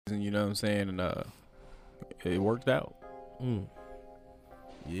you know what I'm saying, and it worked out.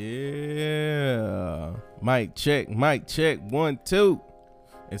 Yeah. Mic check. 1, 2.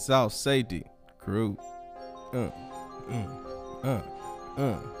 It's all safety crew.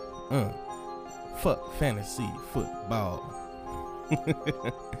 Fuck fantasy football.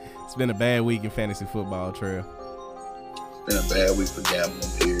 It's been a bad week in fantasy football, Trail. It's been a bad week for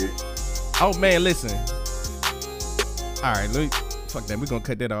gambling, period. Oh man, listen. All right, fuck that. We're gonna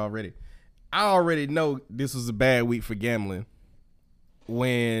cut that already. I already know this was a bad week for gambling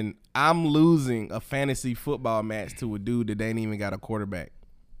when I'm losing a fantasy football match to a dude that ain't even got a quarterback.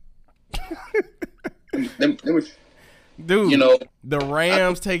 Dude, you know, the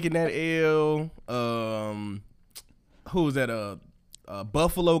Rams taking that L. Who was that?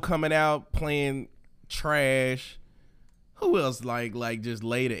 Buffalo coming out playing trash. Who else like just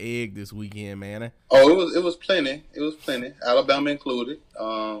laid an egg this weekend, man? Oh, it was plenty. It was plenty. Alabama included.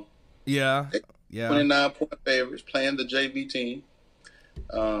 Yeah. 29-point favorites playing the JV team.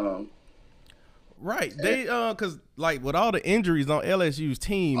 Right. They cause like with all the injuries on LSU's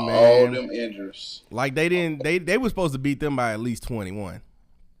team, man. All them injuries. Like they were supposed to beat them by at least 21.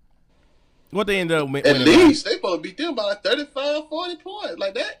 What they ended up winning? At least they supposed to beat them by like 35, 40 points.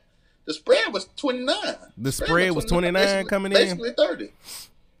 Like that. The spread was 29. The spread was 29 coming in? Basically 30.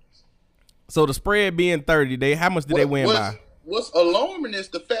 So the spread being 30, how much did they win by? What's alarming is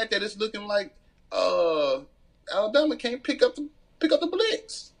the fact that it's looking like Alabama can't pick up the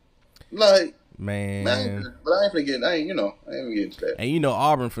blitz. Like, man. But I ain't gonna get into that. And you know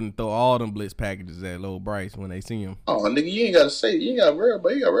Auburn finna throw all them blitz packages at Lil Bryce when they see him. Oh, nigga, you ain't gotta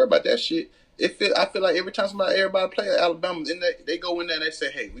worry about that shit. I feel like every time everybody play Alabama, they go in there and they say,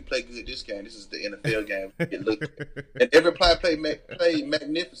 "Hey, we play good this game. This is the NFL game." And every player play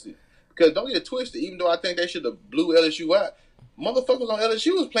magnificent. Because don't get it twisted. Even though I think they should have blew LSU out, motherfuckers on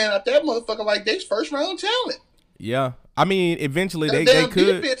LSU was playing out that motherfucker like they first round talent. Yeah, I mean, eventually they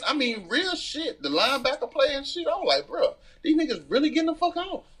could. Defense, I mean, real shit. The linebacker play and shit. I was like, bro, these niggas really getting the fuck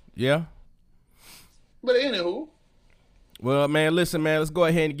off. Yeah. But anywho. Well, man, listen, man, let's go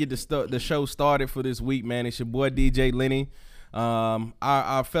ahead and get the show started for this week, man. It's your boy DJ Lenny.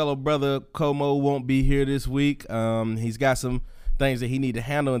 Our fellow brother Como won't be here this week. He's got some things that he need to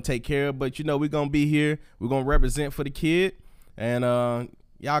handle and take care of, but you know we're gonna be here. We're gonna represent for the kid, and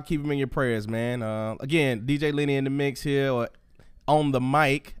y'all keep him in your prayers, man. Again, DJ Lenny in the mix here, or on the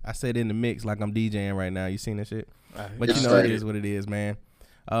mic. I said in the mix like I'm DJing right now. You seen that shit? But you know it is what it is, man.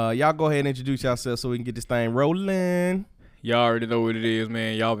 Y'all go ahead and introduce yourselves so we can get this thing rolling. Y'all already know what it is,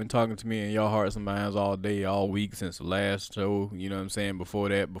 man. Y'all been talking to me in y'all hearts and minds all day, all week since the last show. You know what I'm saying? Before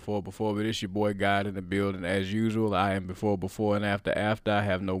that, before. But it's your boy God in the building as usual. I am before, and after. I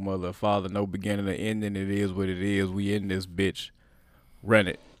have no mother or father, no beginning or ending. It is what it is. We in this bitch. Run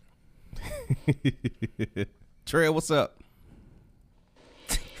it. Trail, what's up?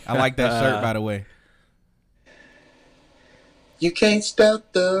 I like that shirt, by the way. You can't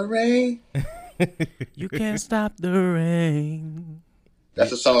stop the rain. You can't stop the rain.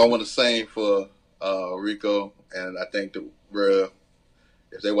 That's a song I want to sing for Rico, and I think the real,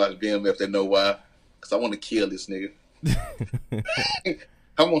 if they watch BMF, they know why. Cause I want to kill this nigga.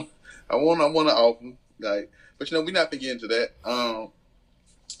 I want to off him, like, but you know we not gonna get into that.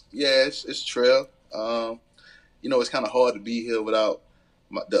 Yeah, it's Trail. You know it's kind of hard to be here without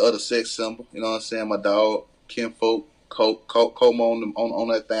the other sex symbol. You know what I'm saying? My dog, kinfolk. Como on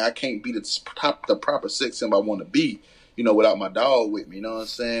that thing. I can't be the proper sex symbol I want to be, you know, without my dog with me. You know what I'm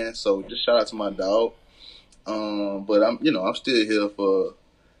saying? So just shout out to my dog. But I'm still here for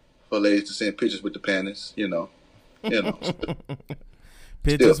ladies to send pictures with the panties. You know.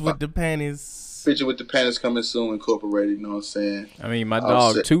 Pictures with the panties. Picture with the panties coming soon, incorporated. You know what I'm saying? I mean, my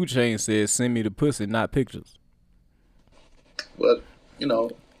dog 2 Chainz says, "Send me the pussy, not pictures." Well, you know.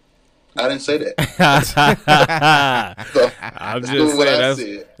 I didn't say that. So, I'm just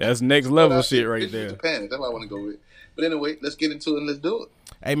saying that's next level shit right there. Japan, that's what I want to go with. But anyway, let's get into it and let's do it.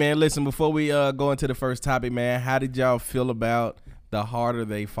 Hey man, listen, before we go into the first topic, man, how did y'all feel about The Harder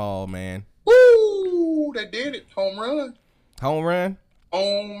They Fall, man? Woo! They did it. Home run. Home run?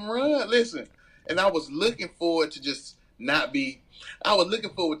 Home run. Listen, and I was looking forward to just not be. I was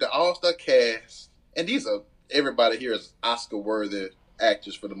looking forward to All-Star cast, and everybody here is Oscar-worthy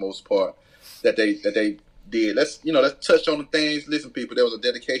actors for the most part that they did. Let's touch on the things. Listen, people, there was a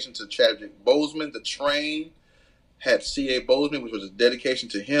dedication to Chadwick Boseman. The Train had C.A. Boseman, which was a dedication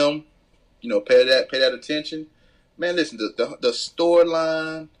to him. You know, pay that attention. Man, listen, the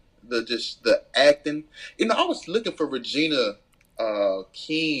storyline, the acting. You know, I was looking for Regina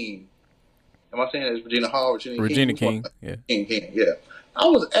King. Am I saying it's Regina Hall? Regina King. Yeah. King, yeah. I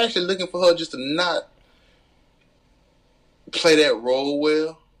was actually looking for her just to not play that role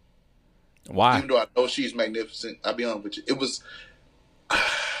well. Why? Even though I know she's magnificent, I'll be honest with you. It was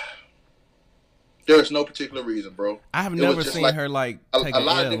there's no particular reason, bro. I have never seen her like take a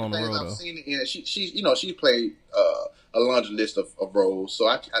lot L of on different the things road. I've Though. seen it in. She played a laundry list of roles. So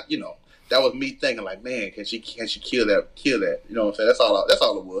I that was me thinking like, man, can she kill that? You know what I'm saying? That's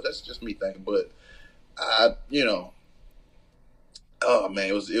all it was. That's just me thinking. But oh man,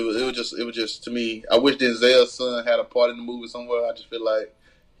 it was just to me. I wish Denzel's son had a part in the movie somewhere. I just feel like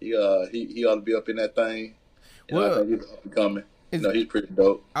he ought to be up in that thing. Well, I think he's up and coming. He's pretty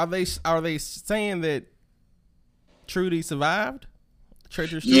dope. Are they saying that Trudy survived?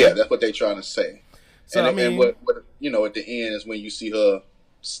 Treacherous Trudy? Yeah, that's what they're trying to say. So and what at the end is when you see her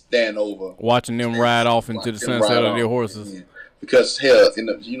stand over, watching them ride off into the sunset of their horses. Because hell,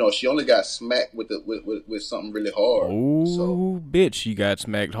 she only got smacked with something really hard. Ooh, bitch, she got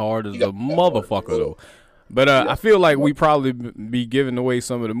smacked hard as a motherfucker though. But I feel like we probably be giving away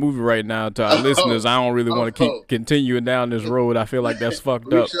some of the movie right now to our listeners. I don't really want to keep continuing down this road. I feel like that's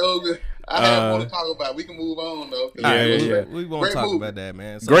fucked up. I have more to talk about. We can move on though. Yeah. We won't talk about that,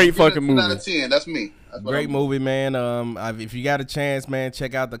 man. So, great fucking movie. 9 out of 10. That's me. Great movie, man. If you got a chance, man,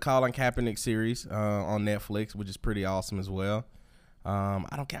 check out the Colin Kaepernick series on Netflix, which is pretty awesome as well.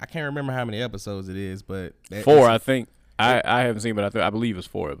 I can't remember how many episodes it is, but 4, I think. I haven't seen, but I believe it's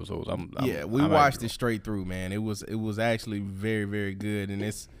 4 episodes. We watched it straight through, man. It was actually very, very good, and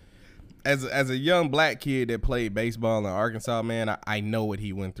it's as a young black kid that played baseball in Arkansas, man. I know what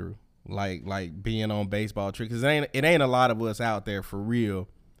he went through, like being on baseball trips. Cause it ain't a lot of us out there for real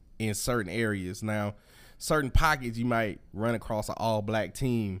in certain areas. Now, certain pockets you might run across an all black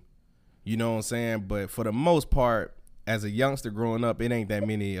team, you know what I'm saying. But for the most part, as a youngster growing up, it ain't that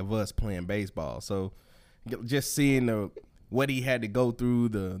many of us playing baseball. So just seeing what he had to go through,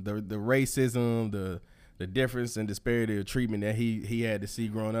 the racism, the difference and disparity of treatment that he had to see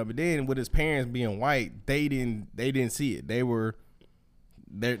growing up, and then with his parents being white, they didn't see it. They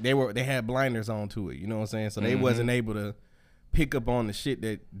had blinders on to it. You know what I'm saying? So they wasn't able to pick up on the shit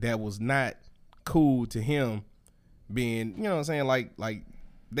that was not cool to him, being, you know what I'm saying, like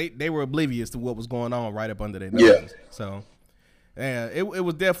they were oblivious to what was going on right up under their noses. So yeah, it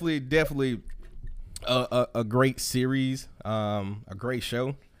was definitely a great series, a great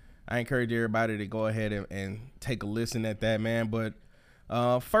show. I encourage everybody to go ahead and take a listen at that, man. But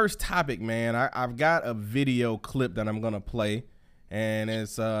first topic, man, I've got a video clip that I'm gonna play, and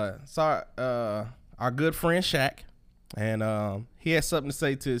it's our good friend Shaq, and he has something to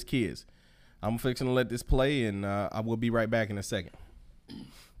say to his kids. I'm fixing to let this play, and I will be right back in a second.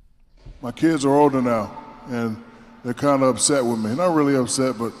 My kids are older now, and they're kind of upset with me. Not really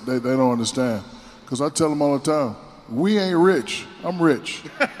upset, but they don't understand. Because I tell them all the time, we ain't rich. I'm rich.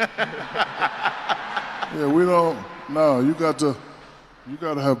 Yeah, we don't. No, you got to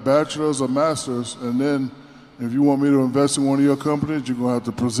have bachelors or masters, and then if you want me to invest in one of your companies, you're gonna have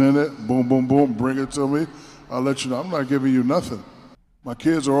to present it. Boom, boom, boom. Bring it to me. I'll let you know. I'm not giving you nothing. My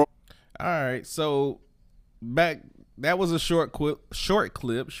kids are. All right, so that was a short clip,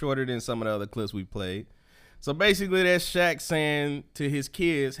 shorter than some of the other clips we played. So basically, that's Shaq saying to his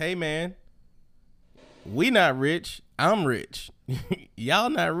kids, "Hey, man, we not rich. I'm rich. Y'all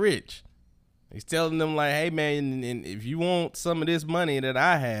not rich." He's telling them like, "Hey, man, and if you want some of this money that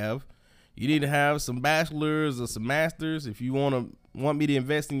I have, you need to have some bachelors or some masters. If you want me to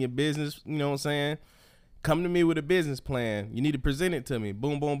invest in your business, you know what I'm saying, come to me with a business plan. You need to present it to me.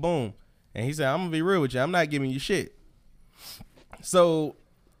 Boom, boom, boom." And he said, "I'm gonna be real with you. I'm not giving you shit." So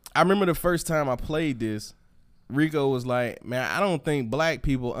I remember the first time I played this, Rico was like, "Man, I don't think black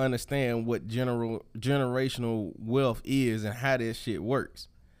people understand what generational wealth is and how this shit works."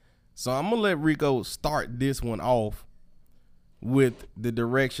 So I'm gonna let Rico start this one off with the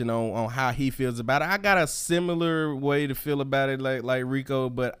direction on how he feels about it. I got a similar way to feel about it like Rico,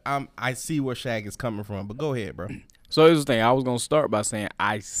 but I see where Shaq is coming from. But go ahead, bro. So here's the thing. I was going to start by saying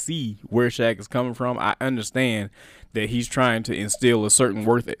I see where Shaq is coming from. I understand that he's trying to instill a certain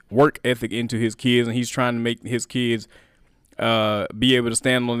work ethic into his kids, and he's trying to make his kids be able to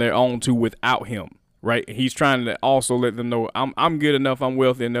stand on their own too without him, right? He's trying to also let them know I'm good enough, I'm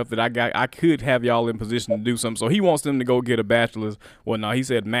wealthy enough that I could have y'all in position to do something. So he wants them to go get a bachelor's. Well, no, he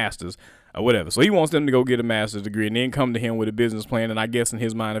said master's. Or whatever. So he wants them to go get a master's degree and then come to him with a business plan. And I guess in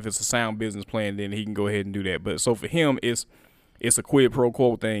his mind, if it's a sound business plan, then he can go ahead and do that. But so for him, it's a quid pro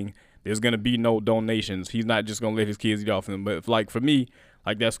quo thing. There's going to be no donations. He's not just going to let his kids eat off him. But like for me,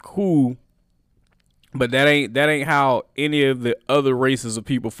 like that's cool. But that ain't how any of the other races of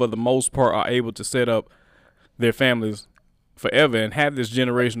people, for the most part, are able to set up their families forever and have this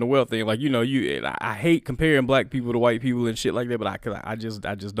generational wealth thing. Like, you know, I hate comparing black people to white people and shit like that, but I just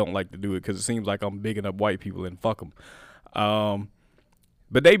don't like to do it because it seems like I'm bigging up white people and fuck them.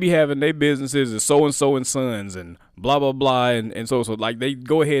 But they be having their businesses as so and sons and blah blah blah and so like they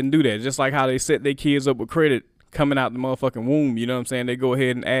go ahead and do that, just like how they set their kids up with credit coming out the motherfucking womb. You know what I'm saying? They go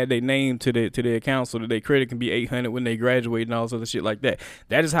ahead and add their name to their account so that their credit can be 800 when they graduate and all this other shit like that.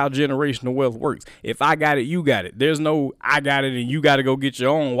 That is how generational wealth works. If I got it, you got it. There's no I got it and you got to go get your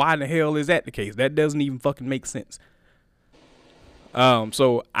own. Why in the hell is that the case? That doesn't even fucking make sense.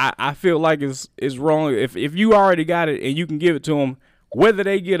 So I feel like it's wrong if you already got it and you can give it to them, whether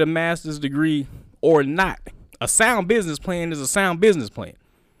they get a master's degree or not. A sound business plan is a sound business plan.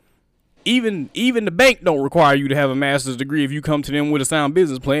 Even the bank don't require you to have a master's degree. If you come to them with a sound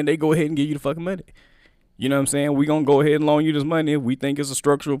business plan, they go ahead and give you the fucking money. You know what I'm saying? We gonna go ahead and loan you this money if we think it's a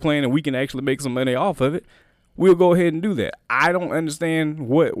structural plan and we can actually make some money off of it. We'll go ahead and do that. I don't understand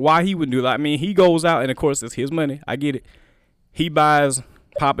why he would do that. I mean, he goes out and of course it's his money. I get it. He buys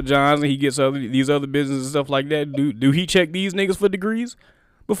Papa John's and he gets these other businesses and stuff like that. Do he check these niggas for degrees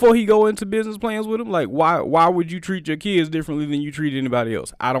before he go into business plans with them? Like, why would you treat your kids differently than you treat anybody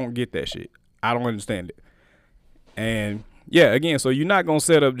else? I don't get that shit. I don't understand it. And yeah, again, so you're not gonna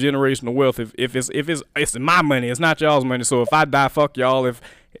set up generational wealth if it's my money, it's not y'all's money. So if I die, fuck y'all. If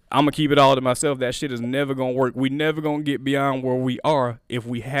I'm gonna keep it all to myself, that shit is never gonna work. We never gonna get beyond where we are if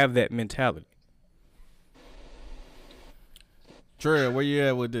we have that mentality. Trey, where you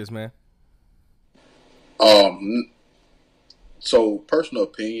at with this, man? So personal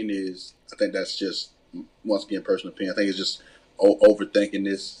opinion is, I think that's just, once again, personal opinion. I think it's just overthinking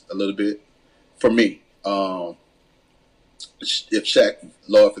this a little bit for me. If Shaq,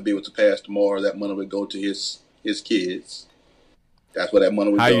 Lord forbid, was to pass tomorrow, that money would go to his kids. That's where that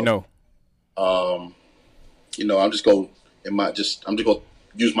money would go. How you know? You know, I'm just gonna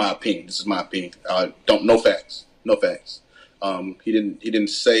use my opinion. This is my opinion. No facts. He didn't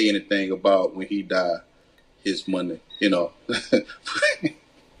say anything about when he died, his money. You know,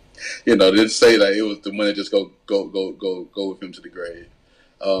 didn't say that it was the money just go with him to the grave.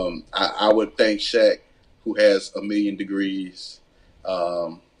 I would think Shaq, who has 1 million degrees,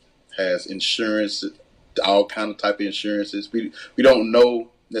 has insurance, all kind of type of insurances. We don't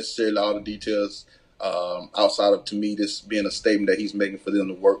know necessarily all the details outside of, to me, this being a statement that he's making for them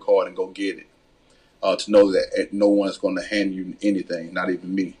to work hard and go get it. To know that no one's going to hand you anything, not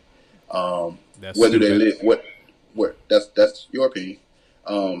even me. Whether they live, that's your opinion.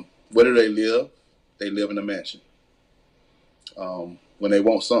 Whether they live in a mansion. When they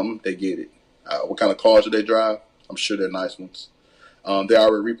want something, they get it. What kind of cars do they drive? I'm sure they're nice ones. They're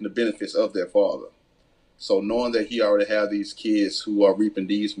already reaping the benefits of their father. So knowing that he already have these kids who are reaping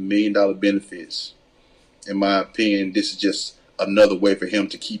these $1 million benefits, in my opinion, this is just another way for him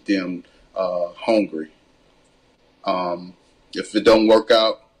to keep them hungry. If it don't work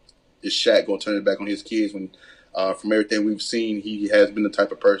out, is Shaq gonna turn it back on his kids? When from everything we've seen, he has been the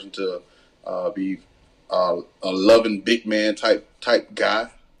type of person to be a loving big man type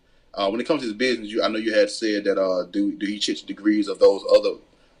guy. When it comes to his business, I know you had said that do he check the degrees of those other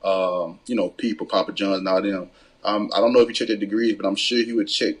people, Papa John's and all them. I don't know if he checked the degrees, but I'm sure he would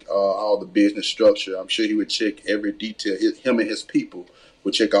check all the business structure. I'm sure he would check every detail. Him and his people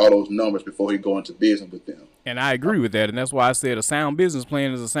would check all those numbers before he go into business with them. And I agree with that, and that's why I said a sound business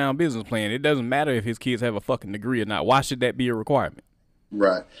plan is a sound business plan. It doesn't matter if his kids have a fucking degree or not. Why should that be a requirement?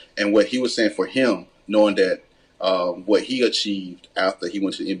 Right. And what he was saying for him, knowing that what he achieved after he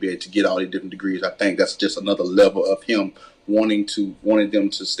went to the NBA to get all these different degrees, I think that's just another level of him wanting them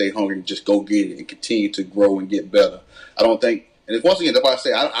to stay hungry and just go get it and continue to grow and get better. I don't think, and once again, that's why I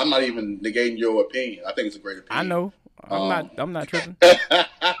say I'm not even negating your opinion. I think it's a great opinion. I know. I'm not tripping.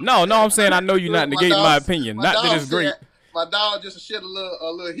 No, I'm saying I know you're not negating my opinion. Not that it's great. My dog just shed a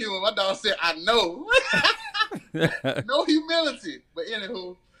little humor. My dog said, "I know." No humility. But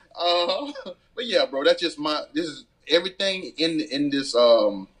anywho, but yeah, bro, that's just this is everything in this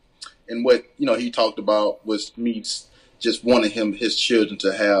in what he talked about was me just wanting his children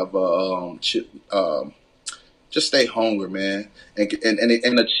to have just stay hungry, man,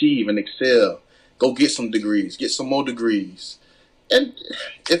 and achieve and excel. Go get some degrees, get some more degrees. And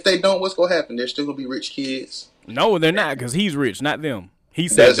if they don't, what's gonna happen? They're still gonna be rich kids. No, they're not, because he's rich, not them. He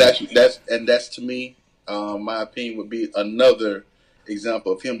said that's to me, my opinion would be another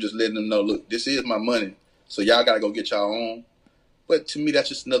example of him just letting them know, look, this is my money, so y'all gotta go get y'all own. But to me, that's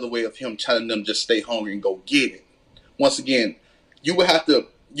just another way of him telling them just stay hungry and go get it. Once again, you would have to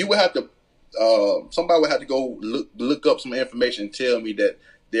somebody would have to go look up some information and tell me that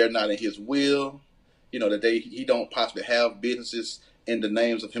they're not in his will. that he don't possibly have businesses in the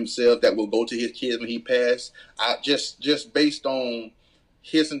names of himself that will go to his kids when he passed. I just based on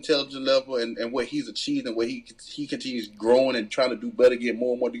his intelligence level and what he's achieved and what he continues growing and trying to do better, get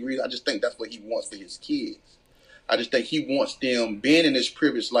more and more degrees. I just think that's what he wants for his kids. I just think he wants them being in this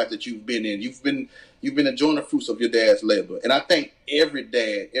privileged life that you've been in. You've been enjoying the fruits of your dad's labor. And I think every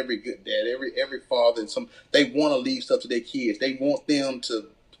dad, every good dad, every father, they want to leave stuff to their kids. They want them to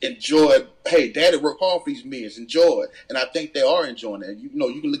enjoy. Hey, daddy worked hard for these millions. Enjoy it. And I think they are enjoying it. You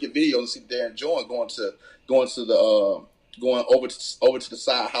can look at videos and see they're enjoying going over to the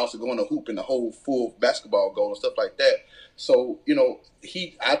side house and going to hoop in the whole full basketball goal and stuff like that. So,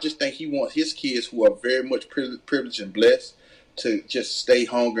 I just think he wants his kids, who are very much privileged and blessed, to just stay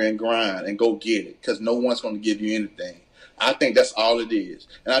hungry and grind and go get it, because no one's going to give you anything. I think that's all it is.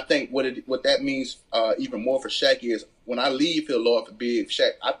 And I think what that means even more for Shaq is, when I leave here, Lord forbid,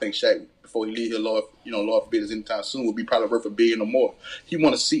 I think Shaq, before he leave here, Lord forbid, is anytime soon, will be probably worth $1 billion or more. He would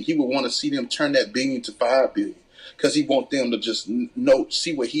want to see them turn that $1 billion to $5 billion, because he wants them to just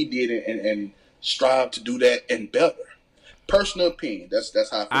see what he did and strive to do that and better. Personal opinion. That's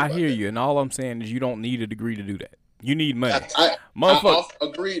how I feel. I hear you, and all I'm saying is you don't need a degree to do that. You need money. I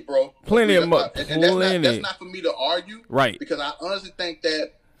agreed, bro. Plenty of money. And that's not for me to argue, right? Because I honestly think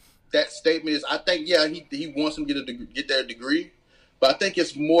that statement is. I think he wants them to get their degree, but I think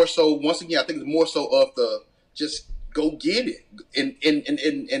it's more so. Once again, I think it's more so of the just go get it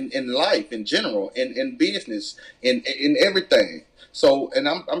in life in general, in business, in everything. So, and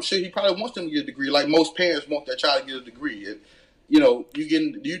I'm sure he probably wants them to get a degree, like most parents want their child to get a degree. You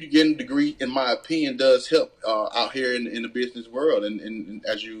getting a degree, in my opinion, does help out here in the business world, and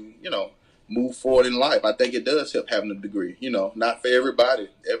as you move forward in life, I think it does help having a degree. Not for everybody.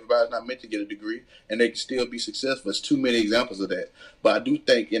 Everybody's not meant to get a degree, and they can still be successful. There's too many examples of that. But I do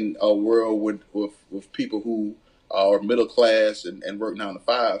think in a world with people who are middle class and work 9 to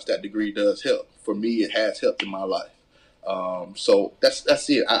 5s, that degree does help. For me, it has helped in my life. So that's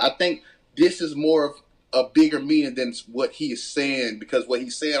it. I think this is more of a bigger meaning than what he is saying, because what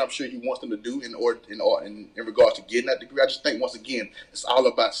he's saying, I'm sure he wants them to do in regards to getting that degree. I just think, once again, it's all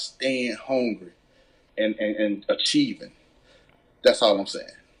about staying hungry and achieving. That's all I'm saying.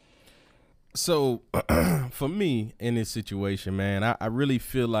 So for me in this situation, man, I really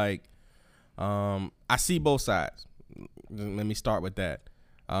feel like I see both sides. Let me start with that.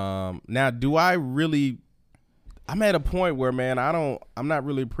 Now, do I really? I'm at a point where, man, I'm not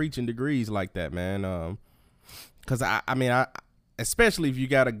really preaching degrees like that, man. Cause I especially if you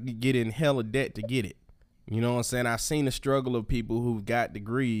gotta get in hella debt to get it. You know what I'm saying? I've seen the struggle of people who've got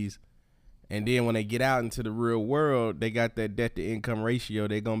degrees, and then when they get out into the real world, they got that debt to income ratio.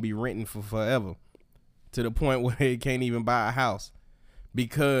 They're gonna be renting for forever, to the point where they can't even buy a house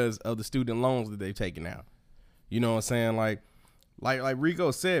because of the student loans that they've taken out. You know what I'm saying? Like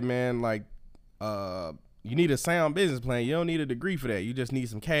Rico said, man, you need a sound business plan. You don't need a degree for that. You just need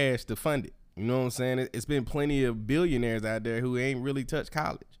some cash to fund it. You know what I'm saying? It's been plenty of billionaires out there who ain't really touched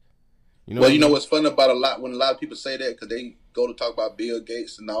college. You know what's fun about when a lot of people say that, because they go to talk about Bill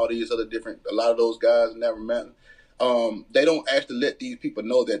Gates and all these other a lot of those guys never met. They don't actually let these people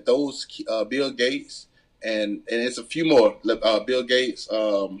know that those Bill Gates and it's a few more. Bill Gates, I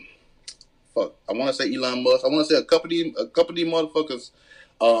want to say Elon Musk. I want to say a couple of these motherfuckers.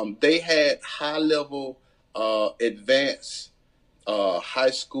 They had high level, advanced,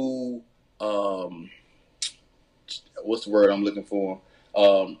 high school. What's the word I'm looking for?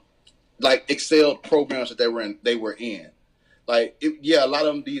 Like Excel programs that they were in. Like, a lot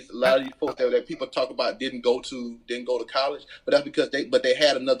of these folks that people talk about didn't go to college, but that's because they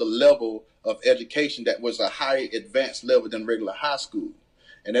had another level of education that was a higher advanced level than regular high school,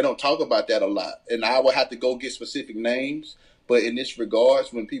 and they don't talk about that a lot. And I will have to go get specific names, but in this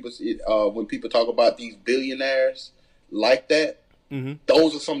regards, when people talk about these billionaires like that, mm-hmm.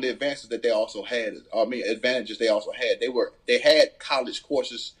 Those are some of the advances that they also had. Advantages they also had. They had college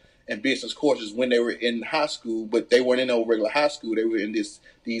courses and business courses when they were in high school, but they weren't in no regular high school. They were in these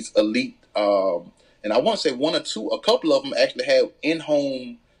elite, and I want to say a couple of them actually had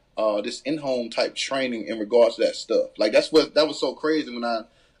in-home type training in regards to that stuff. Like that was so crazy when I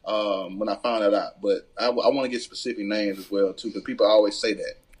found that out. But I want to get specific names as well too, because people always say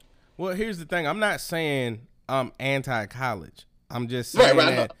that. Well, here's the thing. I'm not saying I'm anti-college. I'm just saying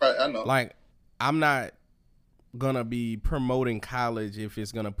I know. Like, I'm not gonna be promoting college if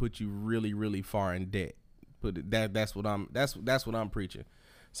it's gonna put you really, really far in debt. That's what I'm preaching.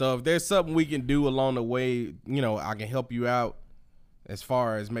 So if there's something we can do along the way, I can help you out as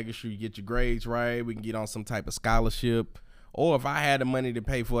far as making sure you get your grades right. We can get on some type of scholarship, or if I had the money to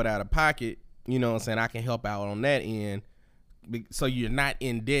pay for it out of pocket, you know what I'm saying, I can help out on that end, so you're not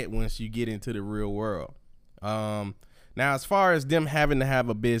in debt once you get into the real world. Now, as far as them having to have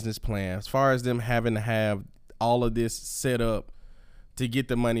a business plan, as far as them having to have all of this set up to get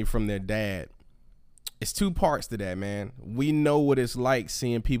the money from their dad, it's two parts to that, man. We know what it's like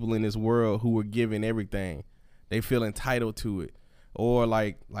seeing people in this world who are given everything. They feel entitled to it, or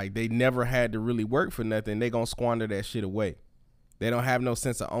like they never had to really work for nothing. They gonna squander that shit away. They don't have no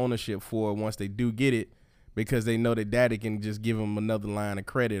sense of ownership for it once they do get it, because they know that daddy can just give them another line of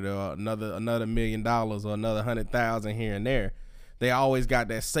credit or another $1 million or another 100,000 here and there. They always got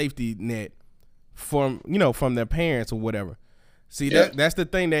that safety net from their parents or whatever. See, that's the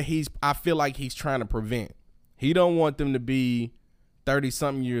thing that I feel like he's trying to prevent. He don't want them to be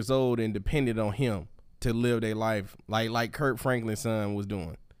 30-something years old and dependent on him to live their life like Kurt Franklin's son was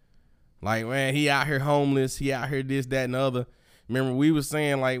doing. Like, man, he out here homeless. He out here this, that, and the other. Remember, we was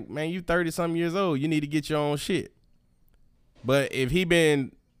saying, like, man, you 30-something years old. You need to get your own shit. But if he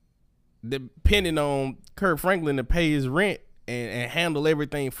been depending on Kurt Franklin to pay his rent and handle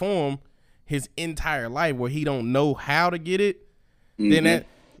everything for him his entire life, where he don't know how to get it, then that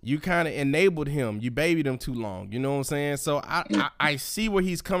you kind of enabled him. You babied him too long. You know what I'm saying? So I see where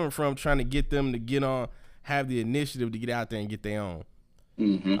he's coming from, trying to get them to get on, have the initiative to get out there and get their own.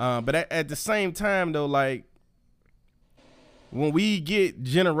 But at the same time, though, like, when we get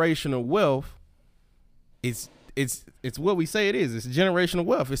generational wealth, it's what we say it is. It's generational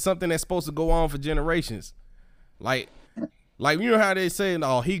wealth. It's something that's supposed to go on for generations. Like you know how they say,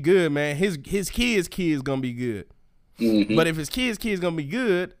 "Oh, he good, man. His kids gonna be good." But if his kids gonna be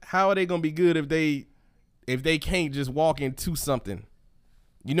good, how are they gonna be good if they can't just walk into something?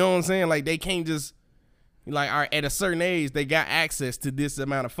 You know what I'm saying? Like, they can't just, like, all right, at a certain age they got access to this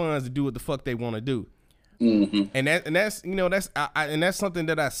amount of funds to do what the fuck they want to do. And that's you know, that's something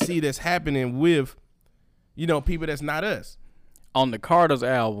that I see that's happening with, you know, people that's not us. On the Carter's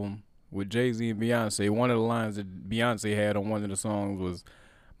album with Jay-Z and Beyonce, one of the lines that Beyonce had on one of the songs was,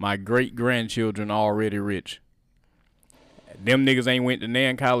 "My great-grandchildren already rich. Them niggas ain't went to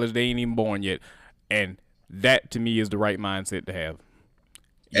Nan college, they ain't even born yet." And that, to me, is the right mindset to have.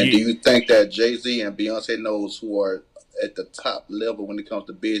 And do you think that Jay-Z and Beyonce knows who are at the top level when it comes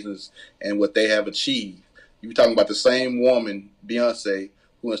to business and what they have achieved? You talking about the same woman, Beyonce,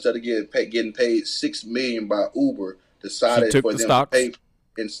 who instead of getting paid $6 million by Uber, decided for them to pay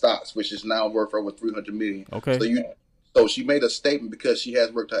in stocks, which is now worth over $300 million. Okay. So she made a statement because she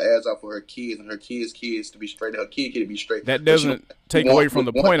has worked her ass off for her kids and her kids' to be straight, her kid to be straight. That doesn't take away from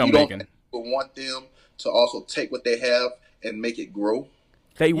the point I'm making. We want them to also take what they have and make it grow.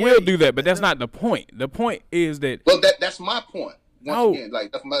 They will do that, but that's not the point. The point is that. Well, that's my point. Once again,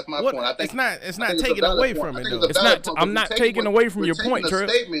 like, that's my point. I think it's not taking away from it, though. It's not. I'm not taking away from your point, Trey.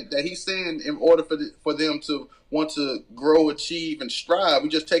 Statement that he's saying in order for them to want to grow, achieve, and strive. We're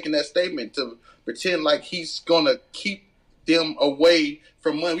just taking that statement to pretend like he's gonna keep them away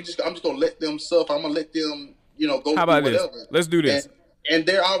from money. I'm just gonna let them suffer. I'm gonna let them, go. How about whatever. this? Let's do this. And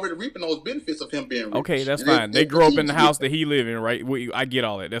they're already reaping those benefits of him being rich. Okay, that's fine. They grew up in the house that he live in, right? I get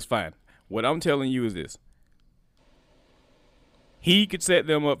all that. That's fine. What I'm telling you is this. He could set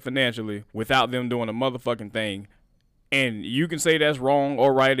them up financially without them doing a motherfucking thing. And you can say that's wrong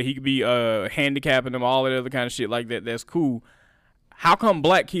or right, or he could be handicapping them, all that other kind of shit like that. That's cool. How come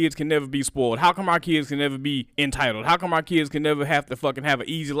black kids can never be spoiled? How come our kids can never be entitled? How come our kids can never have to fucking have an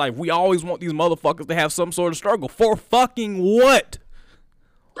easy life? We always want these motherfuckers to have some sort of struggle. For fucking what?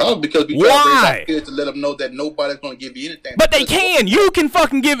 Probably because we try to raise our kids to let them know that nobody's going to give you anything. But they can. You can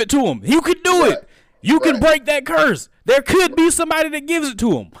fucking give it to them. You can do it. You can break that curse. There could be somebody that gives it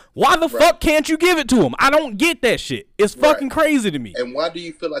to them. Why the fuck can't you give it to them? I don't get that shit. It's fucking crazy to me. And why do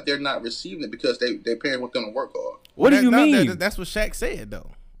you feel like they're not receiving it? Because their parents want them to work hard. What do you mean? That's what Shaq said,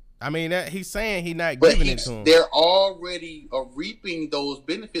 though. I mean, he's saying he's not giving it to them. They're already reaping those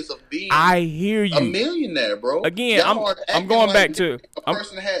benefits of being I hear you. A millionaire, bro. Again, I'm going back to...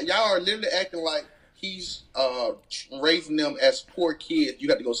 y'all are literally acting like he's raising them as poor kids. You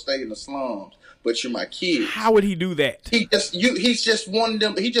have to go stay in the slums. But you're my kid. How would he do that? He just wanted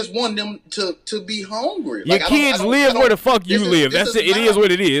them. He just wanted them to be hungry. Your kids live where the fuck you live. That's it. It is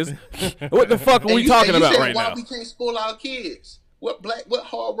what it is. What the fuck are we talking about right now? Why we can't spoil our kids? What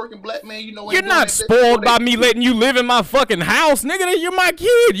hardworking black man You're not spoiled by me letting you live in my fucking house, nigga. You're my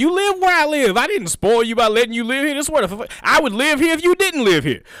kid. You live where I live. I didn't spoil you by letting you live here. This where the fuck I would live here if you didn't live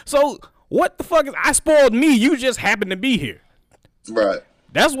here. So what the fuck is I spoiled me? You just happen to be here. Right.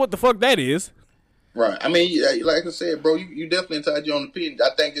 That's what the fuck that is. Right. I mean, like I said, bro, you definitely entitled your own opinion. I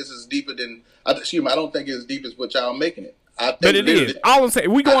think this is deeper than. I don't think it's as deep as what y'all making it. I think But it is. All I'm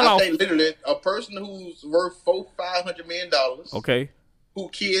saying, we going I off. think literally a person who's worth $400-500 million. Okay. Who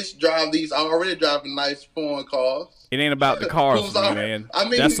kids drive these already driving nice foreign cars. It ain't about the cars, Who's man. I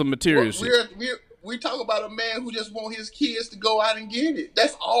mean, that's some material shit. We talk about a man who just want his kids to go out and get it.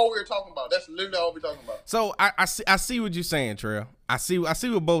 That's all we're talking about. That's literally all we're talking about. So I see what you're saying, Trail. I see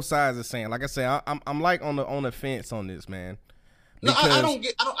what both sides are saying. Like I said, I'm like on the fence on this, man. No, I don't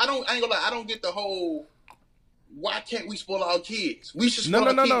get. I ain't gonna lie. I don't get the whole. Why can't we spoil our kids? We should spoil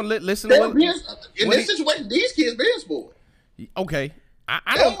our kids. No. Listen. In this situation, these kids being spoiled. Okay.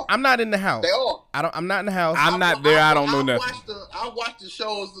 I'm not in the house. They are. I'm not in the house. I'm not there. I don't know nothing. I watch the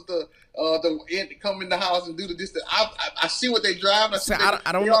shows of the come in the house and do the this. I see what they drive.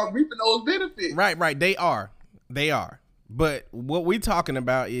 I don't know. Are reaping those benefits. Right. They are. But what we talking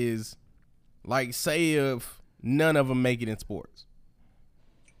about is, like, say if none of them make it in sports,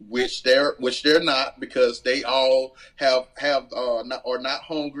 which they're not, because they all have not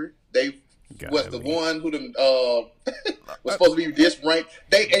hungry. They was the one who was supposed to be this ranked.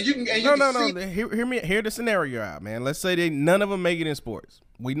 No. Hear the scenario out, man. Let's say none of them make it in sports.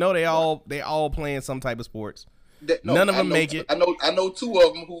 We know they all playing some type of sports. None of them make it. I know two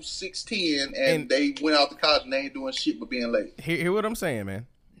of them who's 6'10" and they went out to college and they ain't doing shit but being late. Hear what I'm saying, man.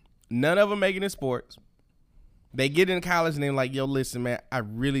 None of them make it in sports. They get in college and they're like, yo, listen, man, I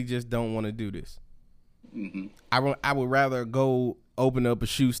really just don't want to do this. Mm-hmm. I would rather go open up a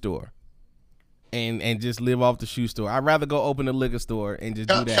shoe store and just live off the shoe store. I'd rather go open a liquor store and just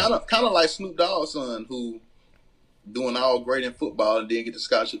do that. Kind of like Snoop Dogg's son, who doing all great in football and then get the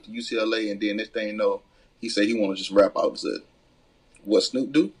scholarship to UCLA, and then this thing, he said he want to just rap out. Said, what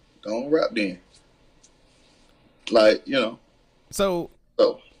Snoop do? Don't rap then. Like, So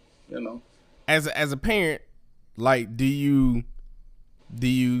as a parent, like, do you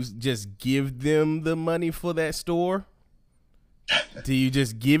just give them the money for that store? Do you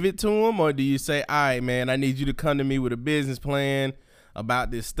just give it to them, or do you say, all right, man, I need you to come to me with a business plan about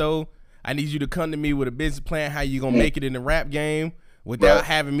this store. I need you to come to me with a business plan how you going to make it in the rap game without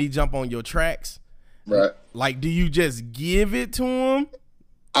having me jump on your tracks. Right. Like, do you just give it to them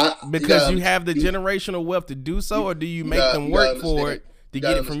because you have the generational wealth to do so, or do you make them work for it to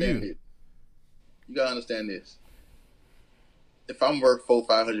get it from you? You got to understand this. If I'm worth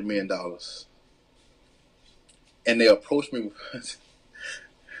 $400-500 million and they approach me with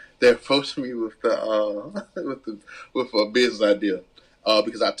with a business idea,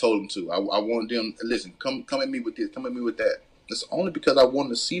 because I told them to. I want them to listen. Come at me with this. Come at me with that. It's only because I want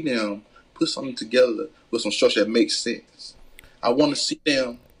to see them put something together with some structure that makes sense. I want to see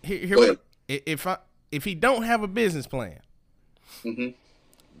them. If he don't have a business plan, mm-hmm.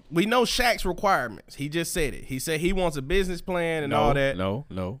 We know Shaq's requirements. He just said it. He said he wants a business plan and all that.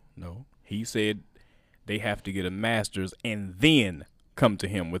 No. He said they have to get a master's and then come to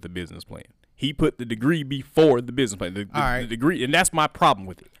him with a business plan. He put the degree before the business plan. The degree, and that's my problem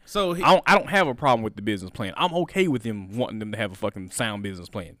with it. So I don't have a problem with the business plan. I'm okay with him wanting them to have a fucking sound business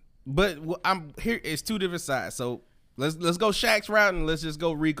plan. But I'm here. It's two different sides. So let's go Shaq's route and let's just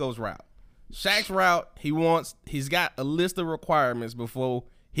go Rico's route. Shaq's route, he's got a list of requirements before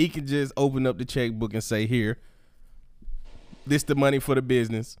he can just open up the checkbook and say, here, this the money for the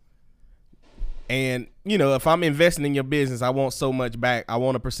business. And, if I'm investing in your business, I want so much back. I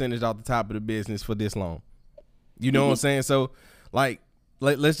want a percentage off the top of the business for this long. You know what I'm saying? So, like,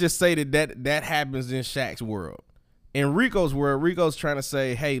 let's just say that happens in Shaq's world. In Rico's world, Rico's trying to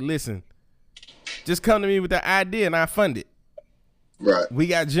say, hey, listen, just come to me with the idea and I fund it. Right. We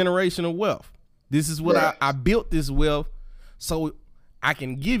got generational wealth. This is what I built this wealth so I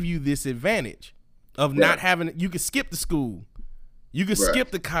can give you this advantage of not having. You can skip the school, you can skip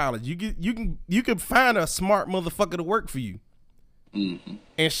the college. You can find a smart motherfucker to work for you,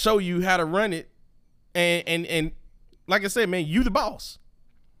 and show you how to run it. And like I said, man, you the boss.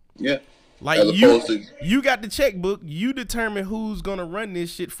 Yeah. Like you got the checkbook. You determine who's gonna run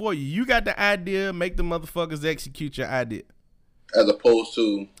this shit for you. You got the idea. Make the motherfuckers execute your idea. As opposed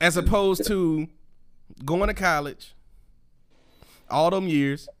to going to college. All them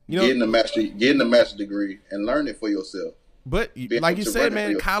years, getting a master's degree and learn it for yourself. But like you said,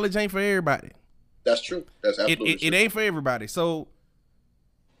 man, college ain't for everybody. That's true. That's absolutely true. It ain't for everybody. So,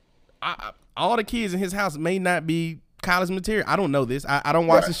 all the kids in his house may not be college material. I don't know this. I don't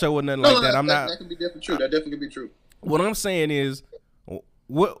watch the show or nothing like that. That can be definitely true. That definitely can be true. What I'm saying is,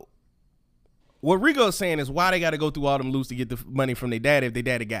 what Rico's saying is why they got to go through all them loops to get the money from their dad if their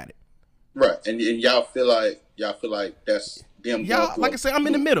daddy got it. Right, and y'all feel like that's them. Y'all, like I said, I'm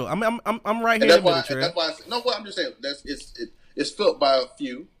in the middle. I'm right here in the middle. That's why. I'm just saying it's felt by a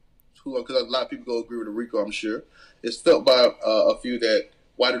few because a lot of people go agree with Rico, I'm sure. It's felt by a few that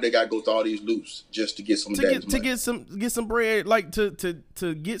why do they got to go through all these loops just to get some money? Get some bread, like to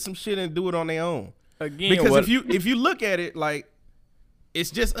get some shit and do it on their own. Again, because if you look at it, like,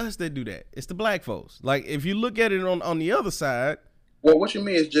 it's just us that do that. It's the black folks. Like, if you look at it on the other side, well, what you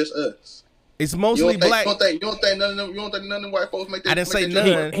mean it's just us? It's mostly black. You don't think none of them white folks make that? I didn't say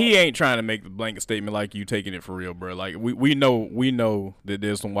none. He ain't trying to make the blanket statement like you taking it for real, bro. Like we know that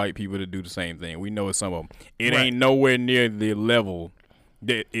there's some white people that do the same thing. We know it's some of them. It ain't nowhere near the level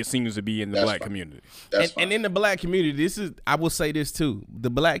that it seems to be in the black community. And in the black community, I will say this too.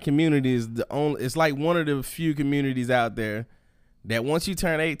 The black community is it's like one of the few communities out there that once you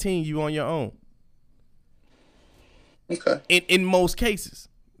turn 18, you on your own. Okay. In most cases.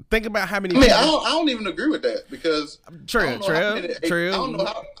 Think about how many. I mean, I don't even agree with that because Trail. I don't know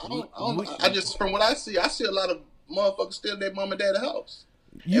how. I just from what I see a lot of motherfuckers still at their mom and dad's house.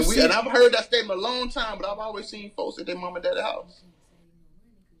 And I've heard that statement a long time, but I've always seen folks at their mom and dad's house.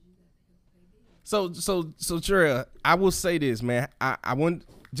 So Trail, I will say this, man. I wouldn't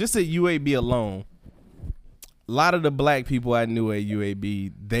just at UAB alone. A lot of the black people I knew at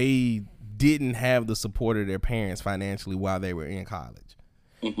UAB, they didn't have the support of their parents financially while they were in college.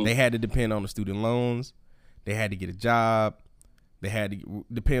 Mm-hmm. They had to depend on the student loans. They had to get a job. They had to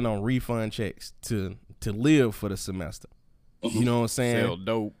depend on refund checks to live for the semester. Mm-hmm. You know what I'm saying? Sell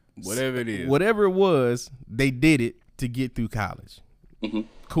dope, whatever it is. Whatever it was, they did it to get through college. Mm-hmm.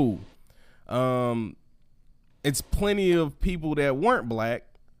 Cool. It's plenty of people that weren't black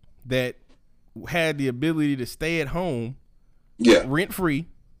that had the ability to stay at home, rent free,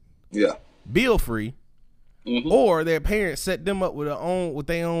 bill free. Mm-hmm. Or their parents set them up with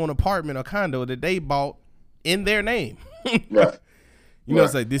their own apartment or condo that they bought in their name. Right. You know,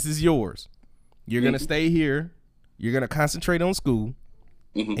 it's like, this is yours. You're going to stay here. You're going to concentrate on school.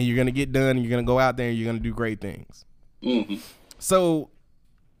 Mm-hmm. And you're going to get done. And you're going to go out there and you're going to do great things. Mm-hmm. So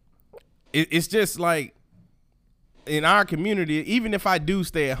it's just like in our community, even if I do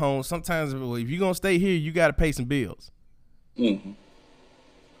stay at home, sometimes if you're going to stay here, you got to pay some bills. Mm-hmm.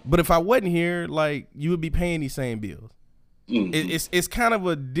 But if I wasn't here, like, you would be paying these same bills. Mm-hmm. It's kind of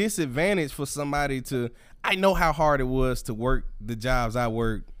a disadvantage for somebody to. I know how hard it was to work the jobs I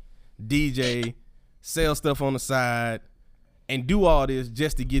worked, DJ, sell stuff on the side, and do all this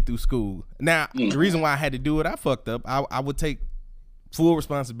just to get through school. Now, the reason why I had to do it, I fucked up. I would take full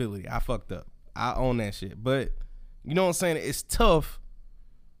responsibility. I fucked up. I own that shit. But you know what I'm saying? It's tough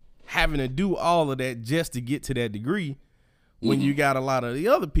having to do all of that just to get to that degree. When you got a lot of the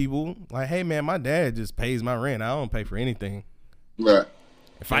other people, like, hey, man, my dad just pays my rent. I don't pay for anything. Right.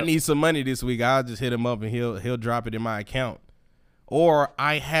 If I need some money this week, I'll just hit him up and he'll drop it in my account. Or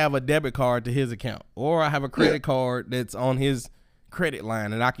I have a debit card to his account. Or I have a credit card that's on his credit line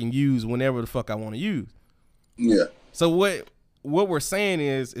that I can use whenever the fuck I want to use. Yeah. So what we're saying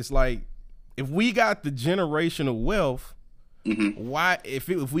is, it's like, if we got the generational wealth, why, if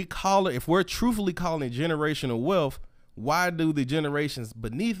we're truthfully calling it generational wealth, why do the generations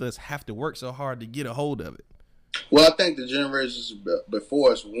beneath us have to work so hard to get a hold of it? Well, I think the generations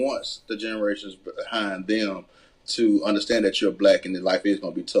before us wants the generations behind them to understand that you're black and that life is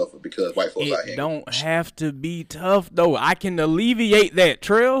going to be tougher because white folks out here. It don't have to be tough, though. I can alleviate that,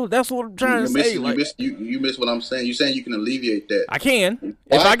 Trail. That's what I'm trying to say. You miss what I'm saying. You're saying you can alleviate that. I can.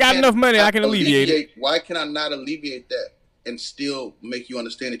 If I got enough money, I can alleviate it. Why can I not alleviate that and still make you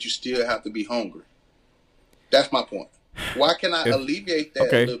understand that you still have to be hungry? That's my point. Why can I alleviate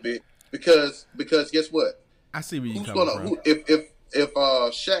that a little bit? Because guess what? I see where you're coming from. If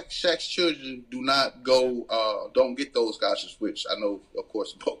Shaq's children do not go, don't get those scholarships, which I know, of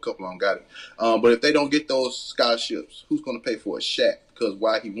course, a couple of them got it. But if they don't get those scholarships, who's going to pay for it? Shaq, because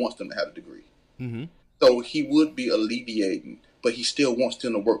why? He wants them to have a degree. Mm-hmm. So he would be alleviating, but he still wants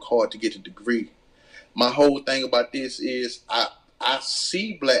them to work hard to get the degree. My whole thing about this is I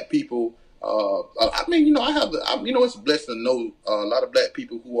see black people. I mean, you know, it's a blessing to know a lot of black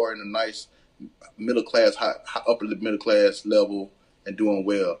people who are in a nice middle class, upper middle class level and doing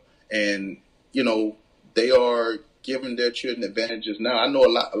well. And, you know, they are giving their children advantages now. I know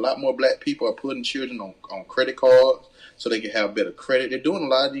a lot more black people are putting children on credit cards so they can have better credit. They're doing a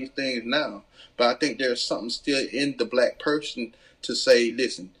lot of these things now. But I think there's something still in the black person to say,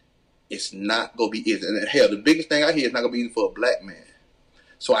 listen, it's not going to be easy. And hell, the biggest thing I hear is not going to be easy for a black man.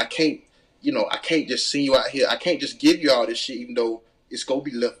 So I can't just send you out here. I can't just give you all this shit, even though it's going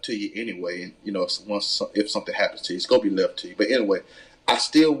to be left to you anyway. And, you know, if something happens to you, it's going to be left to you. But anyway, I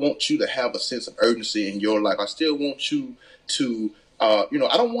still want you to have a sense of urgency in your life. I still want you to I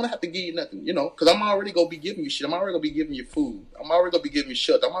don't want to have to give you nothing, because I'm already gonna be giving you shit. I'm already gonna be giving you food. I'm already gonna be giving you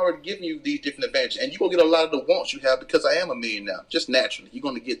shelter. I'm already giving you these different advantages, and you're gonna get a lot of the wants you have because I am a man now. Just naturally, you're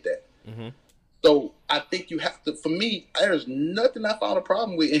gonna get that. Mm-hmm. So I think you have to. For me, there's nothing I found a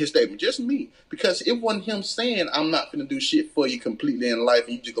problem with in his statement. Just me, because it wasn't him saying I'm not gonna do shit for you completely in life,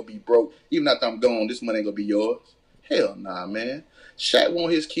 and you just gonna be broke. Even after I'm gone, this money ain't gonna be yours. Hell nah, man. Shaq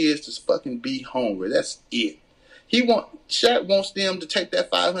want his kids to fucking be hungry. That's it. Shaq wants them to take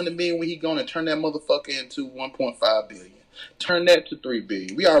that $500 million when he gone and turn that motherfucker into $1.5 billion. Turn that to $3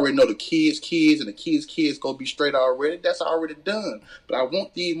 billion. We already know the kids and the kids gonna be straight already. That's already done. But I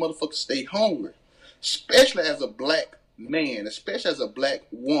want these motherfuckers to stay hungry, especially as a black man, especially as a black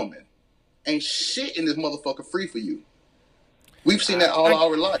woman. Ain't shit in this motherfucker free for you. We've seen that all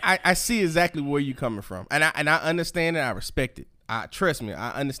our life. I see exactly where you're coming from, and I understand it. I respect it. Trust me,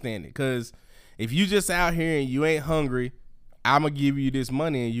 I understand it. Because if you just out here and you ain't hungry, I'm gonna give you this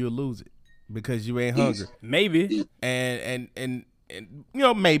money and you'll lose it because you ain't hungry. Maybe. And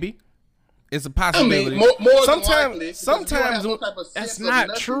maybe it's a possibility. More sometimes that's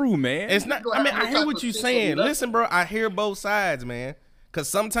not true, man. It's not. I mean, I hear what you're saying. Listen, bro, I hear both sides, man. Because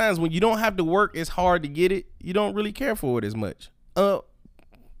sometimes when you don't have to work, it's hard to get it. You don't really care for it as much.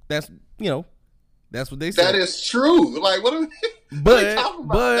 That's what they say. That is true. Like, what are we talking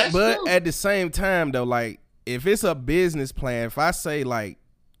about? But at the same time, though, like, if it's a business plan, if I say, like,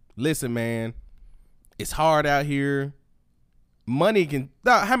 listen, man, it's hard out here. Money can.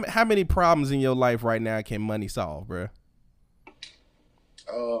 How many problems in your life right now can money solve, bro?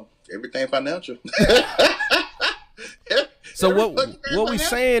 Everything financial. So what we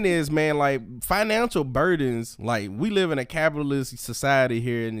saying is, man, like, financial burdens, like, we live in a capitalist society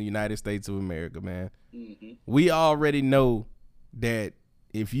here in the United States of America, man. Mm-hmm. We already know that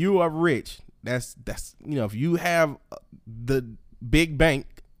if you are rich, that's if you have the big bank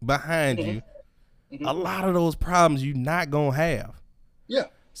behind you, a lot of those problems you're not gonna have. Yeah.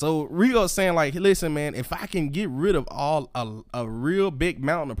 So Rigo's saying, like, listen, man, if I can get rid of a real big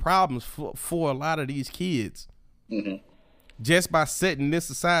mountain of problems for a lot of these kids, just by setting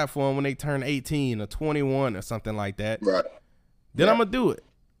this aside for them when they turn 18 or 21 or something like that, right? Then I'm gonna do it.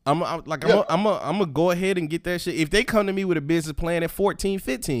 I'm gonna go ahead and get that shit. If they come to me with a business plan at 14,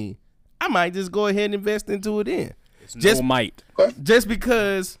 15, I might just go ahead and invest into it then. Just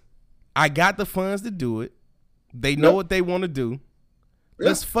because I got the funds to do it. They know what they want to do. Yeah.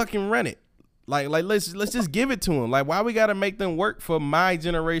 Let's fucking run it. Like let's just give it to them. Like, why we gotta make them work for my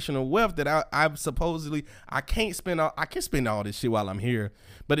generational wealth that I supposedly I can spend all this shit while I'm here,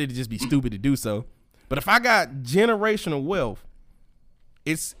 but it'd just be stupid to do so. But if I got generational wealth,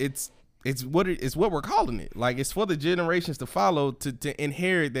 it's what we're calling it. Like, it's for the generations to follow to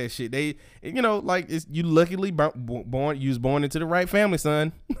inherit that shit. They, like, it's, you luckily you was born into the right family,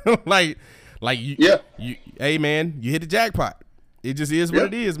 son. like you, hey man, you hit the jackpot. It just is what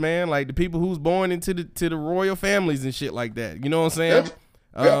it is, man. Like, the people who's born into the royal families and shit like that. You know what I'm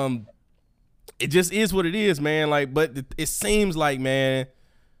saying? It just is what it is, man. Like, but it seems like, man,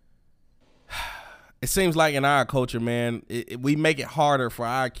 it seems like in our culture, man, we make it harder for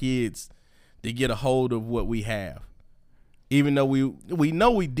our kids to get a hold of what we have. Even though we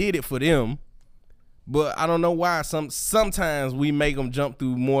know we did it for them, but I don't know why sometimes we make them jump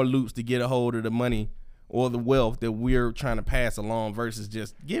through more loops to get a hold of the money or the wealth that we're trying to pass along versus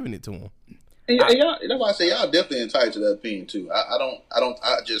just giving it to them. And y'all, that's why I say y'all definitely entitled to that opinion too. I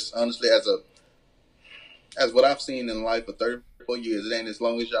just honestly, as what I've seen in life for 34 years, it ain't as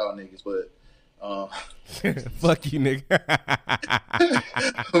long as y'all niggas, but fuck you, nigga.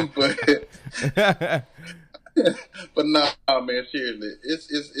 but nah, man, seriously,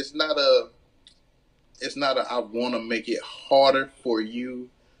 it's not a I want to make it harder for you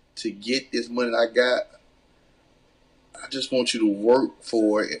to get this money I got. I just want you to work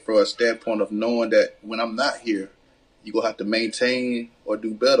for it from a standpoint of knowing that when I'm not here, you're going to have to maintain or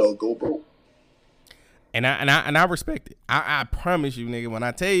do better or go broke. And I respect it. I promise you, nigga, when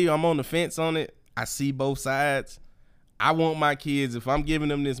I tell you I'm on the fence on it, I see both sides. I want my kids, if I'm giving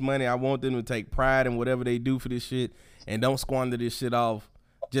them this money, I want them to take pride in whatever they do for this shit and don't squander this shit off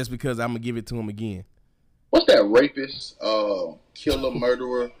just because I'm going to give it to them again. What's that rapist, killer,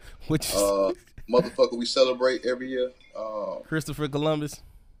 murderer, motherfucker we celebrate every year? Christopher Columbus.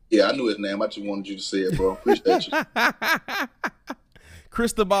 Yeah, I knew his name. I just wanted you to say it, bro. Appreciate you.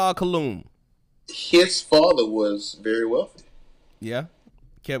 Cristobal Colon. His father was very wealthy. Yeah,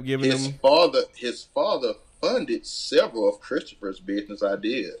 kept giving him. His father funded several of Christopher's business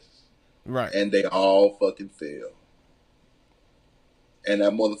ideas. Right, and they all fucking failed. And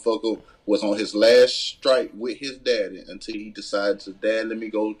that motherfucker was on his last strike with his daddy until he decided to, Dad, let me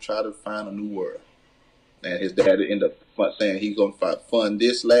go try to find a new world. And his daddy ended up saying he's going to fund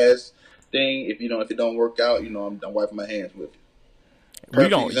this last thing. If it don't work out, I'm wiping my hands with you.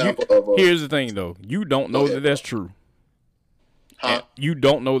 Here's the thing, though. You don't know that that's true. Huh? You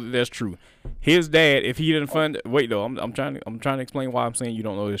don't know that that's true. His dad, if he didn't fund, wait though, I'm trying to explain why I'm saying you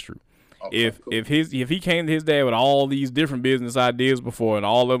don't know that's true. Okay, If he came to his dad with all these different business ideas before and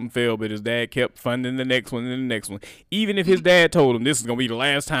all of them failed, but his dad kept funding the next one and the next one, even if his dad told him this is gonna be the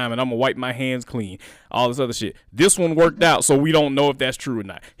last time and I'm gonna wipe my hands clean, all this other shit, this one worked out, so we don't know if that's true or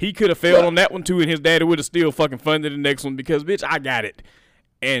not. He could have failed on that one too, and his daddy would have still fucking funded the next one because bitch, I got it,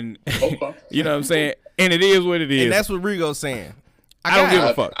 and you know what I'm saying, and it is what it is. And that's what Rigo's saying. I don't give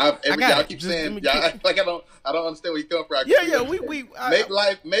a fuck. Y'all keep saying, I don't understand where you come from.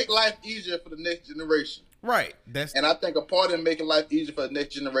 Make life easier for the next generation. Right. And I think a part of making life easier for the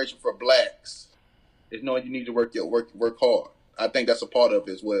next generation for blacks is knowing you need to work hard. I think that's a part of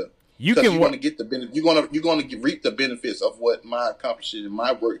it as well. You're going to get the benefit. You're going to reap the benefits of what my accomplishment and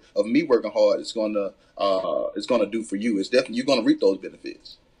my work of me working hard is going to do for you. It's definitely you're going to reap those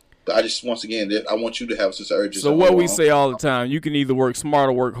benefits. But I just, once again, I want you to have a sense of urgency. So what we say all the time, you can either work smart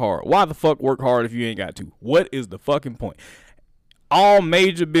or work hard. Why the fuck work hard if you ain't got to? What is the fucking point? All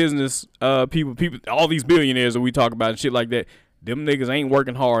major business people, all these billionaires that we talk about and shit like that, them niggas ain't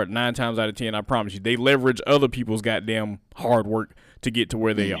working hard 9 times out of 10, I promise you. They leverage other people's goddamn hard work to get to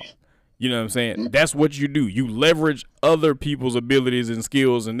where they are. You know what I'm saying? That's what you do. You leverage other people's abilities and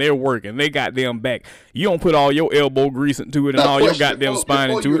skills and their work, and they got them back. You don't put all your elbow grease into it and all your goddamn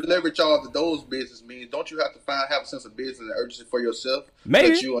spine into it. Before you leverage all of those business means, don't you have to have a sense of business and urgency for yourself?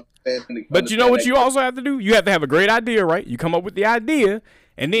 Maybe. But you know what you also have to do? You have to have a great idea, right? You come up with the idea,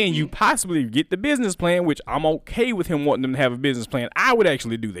 and then you possibly get the business plan, which I'm okay with him wanting them to have a business plan. I would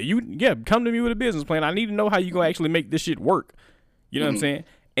actually do that. Come to me with a business plan. I need to know how you going to actually make this shit work. You know what I'm saying?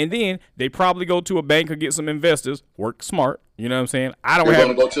 And then they probably go to a bank or get some investors. Work smart. You know what I'm saying? They're going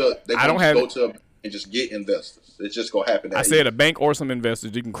to go to and just get investors. It's just going to happen. I said a bank or some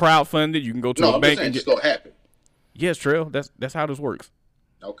investors. You can crowdfund it. You can go to a bank and it's going to happen. Yes, Trail. That's how this works.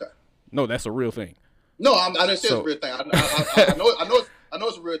 Okay. No, that's a real thing. No, I didn't say it's a real thing. I know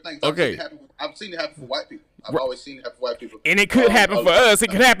it's a real thing. Okay. I've seen it happen for white people. I've always seen it happen for white people. And it could happen for us. It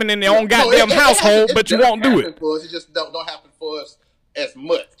could happen in their own goddamn household, but you won't do it. It just don't happen for us as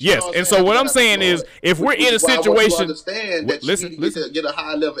much. Yes, and so what I'm saying is, if we're in a situation, listen, to get a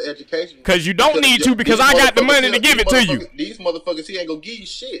high level education, because you don't need to, because I got the money to give it to you. These motherfuckers, he ain't gonna give you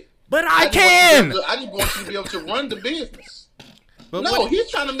shit. But I can. I just want you to be able to run the business. No, he's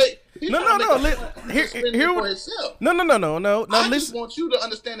trying to make. No. I just want you to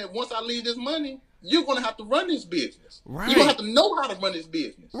understand that once I leave this money, you're going to have to run this business. Right. You're going to have to know how to run this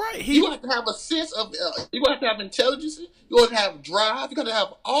business. Right. You're going to have a sense of, you're going to have intelligence. You're going to have drive. You're going to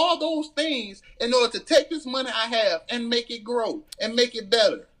have all those things in order to take this money I have and make it grow and make it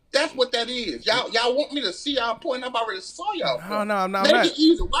better. That's what that is. Y'all want me to see y'all point? I've already saw y'all point. No, I'm not. Make it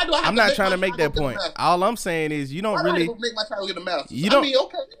easy. Why do I have I'm not trying to make that point. All I'm saying is you don't really make my child get a master's. You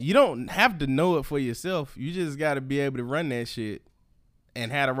don't have to know it for yourself. You just got to be able to run that shit and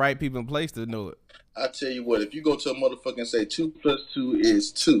have the right people in place to know it. I tell you what, if you go to a motherfucker and say 2 + 2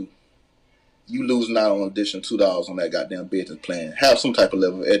 is 2, you losing out on additional $2 on that goddamn business plan. Have some type of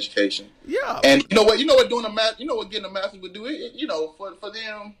level of education. Yeah. And you know what doing a math, getting a master's would do it. For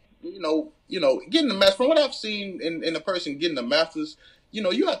them, getting a master's. From what I've seen in a person getting a master's,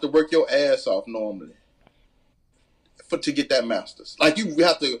 you have to work your ass off normally to get that master's. Like you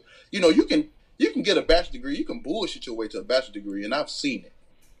have to, you can get a bachelor's degree. You can bullshit your way to a bachelor's degree, and I've seen it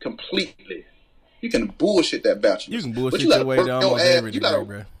completely. You can bullshit that bachelor's. You can bullshit your way to almost every degree,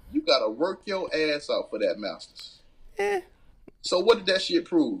 bro. You gotta work your ass off for that master's. So what did that shit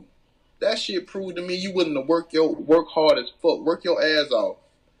prove? That shit proved to me you wouldn't have work hard as fuck, work your ass off,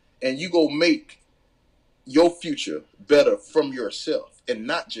 and you go make your future better from yourself and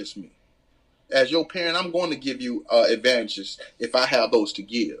not just me. As your parent, I'm going to give you advantages if I have those to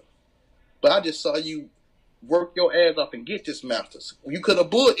give. But I just saw you work your ass off and get this master's. You could have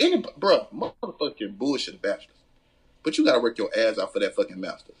motherfucking bullshit a bachelor's. But you gotta work your ass off for that fucking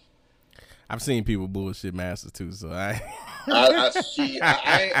master's. I've seen people bullshit masters too, so I tell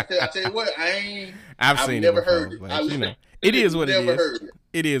you what, I've never heard it. It is what it is.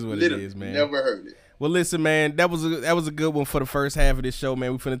 It is what it is, man. Never heard it. Well, listen, man, that was a good one for the first half of this show,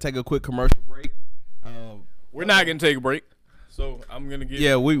 man. We're finna take a quick commercial break. We're not gonna take a break. So I'm gonna get.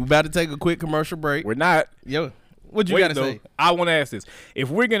 Yeah, we about to take a quick commercial break. We're not. Yo, What you gotta say? I want to ask this: if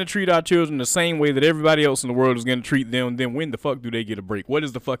we're gonna treat our children the same way that everybody else in the world is gonna treat them, then when the fuck do they get a break? What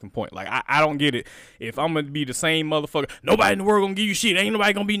is the fucking point? Like, I don't get it. If I'm gonna be the same motherfucker, nobody in the world gonna give you shit. Ain't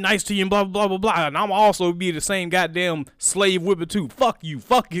nobody gonna be nice to you and blah blah blah blah blah. And I'm also be the same goddamn slave whipper too. Fuck you.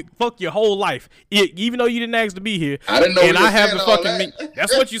 Fuck your whole life. Even though you didn't ask to be here. I didn't know. And I have the fucking.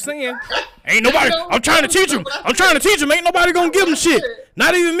 That's what you're saying. Ain't nobody. I'm trying to teach him. Ain't nobody gonna give him shit.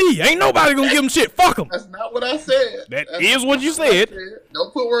 Not even me. Ain't nobody gonna give him shit. Fuck him. That's not what I said. That's what you said.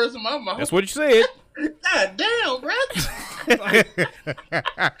 Don't put words in my mouth. That's what you said. God damn, bro.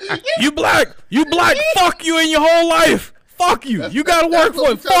 You black. Fuck you in your whole life. Fuck you. You gotta work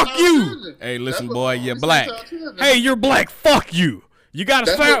for it. Fuck you. Hey, listen, boy, you're black. Hey, you're black. Fuck you. You got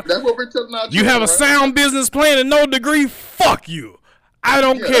a sound. That's what we're telling our children. You have a sound business plan and no degree. Fuck you. I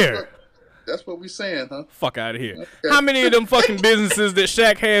don't care. That's what we saying, huh? Fuck out of here. Okay. How many of them fucking businesses that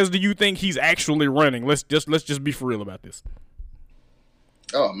Shaq has do you think he's actually running? Let's just be for real about this.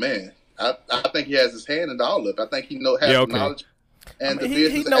 Oh man, I think he has his hand in all of it. I think he has the knowledge and the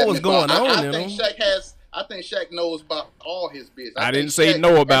business. He know what's going on. I think Shaq knows about all his business. I didn't say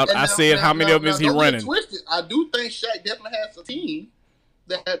know about. I said how many of them is he running. I do think Shaq definitely has a team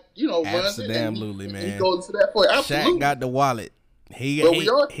that runs it. Absolutely, man. He goes to that point. Absolutely. Shaq got the wallet. He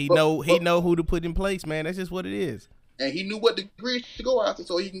know who to put in place, man. That's just what it is. And he knew what degree to go after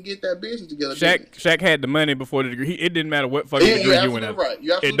so he can get that business together. Shaq had the money before the degree. It didn't matter what fucking degree you went after.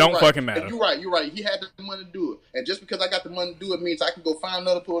 It don't fucking matter. You're right. He had the money to do it. And just because I got the money to do it means I can go find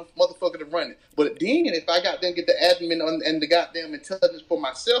another motherfucker to run it. But then if I got them get the admin and the goddamn intelligence for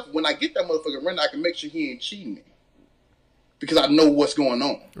myself, when I get that motherfucker running, I can make sure he ain't cheating me. Because I know what's going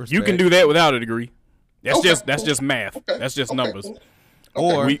on. Respect. You can do that without a degree. That's just math. Okay. That's just numbers. Okay.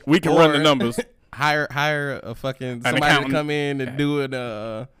 Or we can run the numbers. Hire a fucking somebody to come in and do it.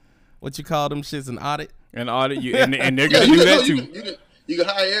 What you call them shits? An audit. An audit. And they're gonna do that too. You can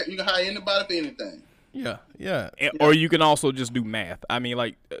hire anybody for anything. Yeah. Or you can also just do math. I mean,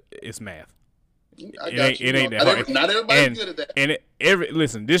 like it's math. It ain't that hard. Not everybody's good at that. And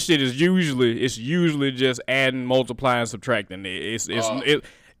listen, this shit is usually just adding, multiplying, subtracting.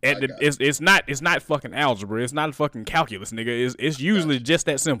 It's not fucking algebra. It's not fucking calculus, nigga. It's usually just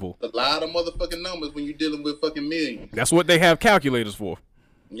that simple. A lot of motherfucking numbers when you're dealing with fucking millions. That's what they have calculators for.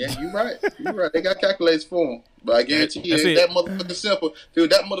 Yeah, you're right. They got calculators for them. But I guarantee you, if that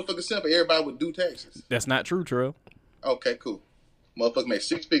motherfucking simple, everybody would do taxes. That's not true, Terrell. Okay, cool. Motherfuckers make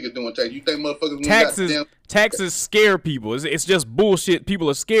 6 figures doing taxes. You think motherfuckers taxes scare people? It's just bullshit. People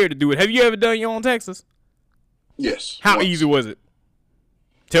are scared to do it. Have you ever done your own taxes? Yes. How easy was it?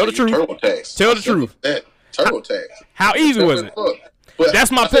 Tell the truth. TurboTax. Tell the truth. TurboTax. How easy was it?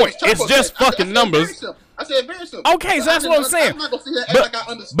 That's my point. It's just fucking numbers. I said very simple. Okay, so that's what I'm saying. I'm not gonna see that like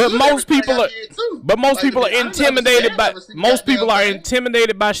I understood. But most people are intimidated by. Most people are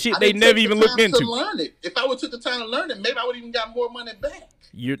intimidated by shit they never even looked into. Learn it. If I would took the time to learn it, maybe I would even got more money back.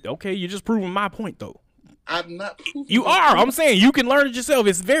 You're just proving my point though. I'm not proving. You are. I'm saying you can learn it yourself.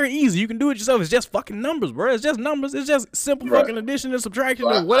 It's very easy. You can do it yourself. It's just fucking numbers, bro. It's just numbers. It's just simple fucking addition and subtraction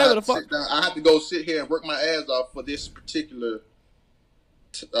and whatever the fuck. I have to go sit here and work my ass off for this particular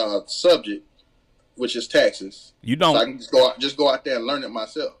subject, which is taxes. You don't. So I can just go out there and learn it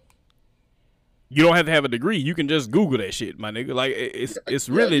myself. You don't have to have a degree. You can just Google that shit, my nigga. Like it's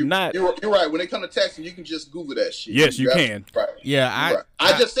really not. You're right. When it comes to taxing, you can just Google that shit. Yes, you can. Right. Yeah,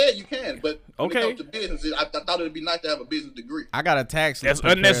 I just said you can, but when okay. it comes to business, I thought it'd be nice to have a business degree. I got a tax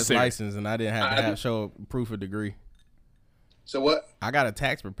preparer's license, and I didn't have to show proof of degree. So what? I got a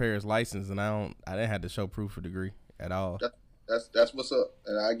tax preparer's license, and I didn't have to show proof of degree at all. That's what's up.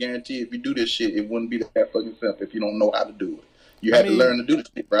 And I guarantee if you do this shit, it wouldn't be that fucking simple if you don't know how to do it. You have to learn to do this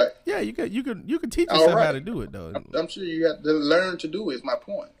shit, right? Yeah, you could teach yourself how to do it though. I'm sure you have to learn to do it. Is my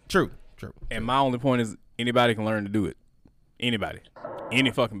point. True. And my only point is anybody can learn to do it. Anybody, any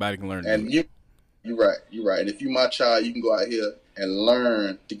fucking body can learn to do it. You're right. And if you my child, you can go out here and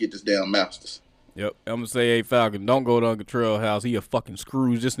learn to get this damn masters. Yep, I'm gonna say, hey Falcon, don't go to Uncle Terrell's house. He a fucking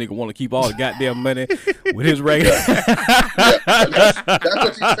Scrooge. This nigga want to keep all the goddamn money with his regular. That's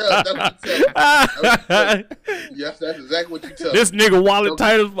what you tell. Yes, that's exactly what you tell. This nigga wallet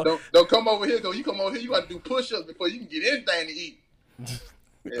tight as fuck. Don't come over here. You come over here. You got to do push-ups before you can get anything to eat.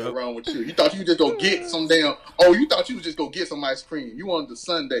 What's wrong with you? You thought you just go get some damn. Oh, you thought you was just go get some ice cream. You wanted the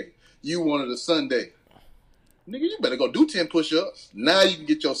Sunday. Nigga, you better go do 10 push-ups. Now you can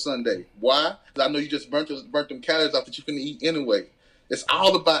get your Sunday. Why? Because I know you just burnt them calories off that you finna eat anyway. It's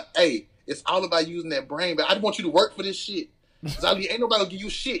all about using that brain. But I just want you to work for this shit. Because ain't nobody gonna give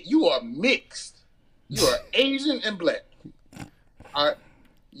you shit. You are mixed. You are Asian and black. All right?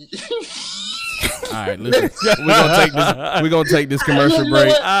 All right, listen. We're gonna take this commercial break.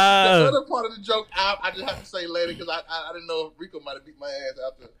 The other part of the joke, I just have to say later because I didn't know if Rico might have beat my ass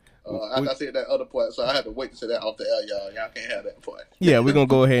after I said that other part, so I had to wait to say that off the air, y'all. Y'all can't have that part. Yeah, we're gonna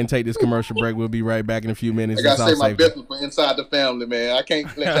go ahead and take this commercial break. We'll be right back in a few minutes. I gotta say my best one for inside the family, man. I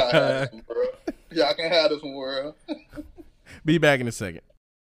can't let y'all have this one, world. Y'all can't have this one, world. Be back in a second.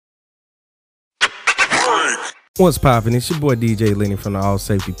 What's poppin'? It's your boy DJ Lenny from the All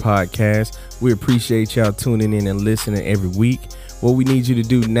Safety Podcast. We appreciate y'all tuning in and listening every week. What we need you to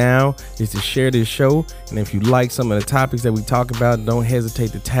do now is to share this show. And if you like some of the topics that we talk about, don't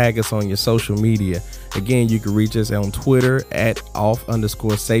hesitate to tag us on your social media. Again, you can reach us on Twitter at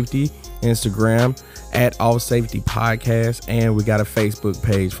 @off_safety, Instagram at All Safety Podcast, and we got a Facebook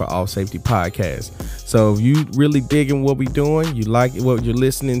page for All Safety Podcast. So if you really digging what we doing, you like what you're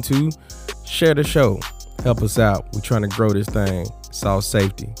listening to, share the show. Help us out. We're trying to grow this thing. It's All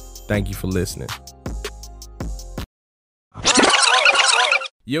Safety. Thank you for listening.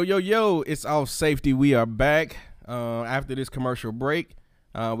 Yo, it's All Safety. We are back after this commercial break.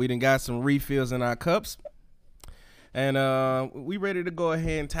 We done got some refills in our cups. And we ready to go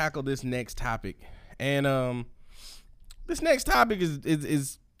ahead and tackle this next topic. And this next topic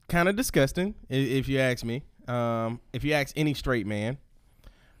is kind of disgusting, if you ask me. If you ask any straight man.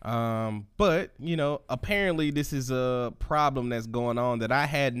 But, you know, apparently this is a problem that's going on that I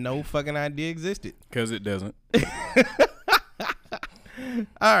had no fucking idea existed. Because it doesn't.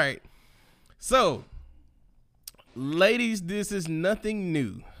 All right. So, ladies, this is nothing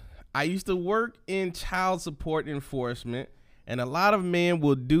new. I used to work in child support enforcement, and a lot of men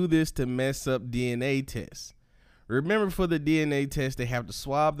will do this to mess up DNA tests. Remember, for the DNA test, they have to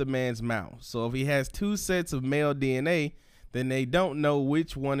swab the man's mouth. So if he has two sets of male DNA, then they don't know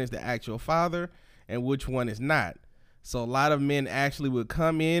which one is the actual father and which one is not. So a lot of men actually would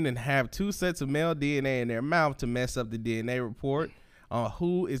come in and have two sets of male DNA in their mouth to mess up the DNA report on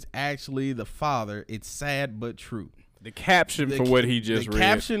who is actually the father. It's sad but true. The caption for what he just read. The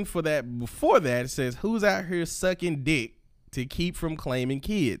caption for that before that says, "Who's out here sucking dick to keep from claiming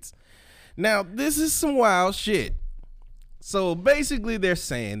kids?" Now, this is some wild shit. So basically they're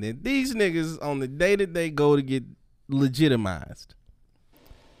saying that these niggas, on the day that they go to get legitimized,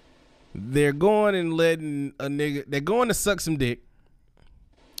 they're going and letting a nigga, they're going to suck some dick,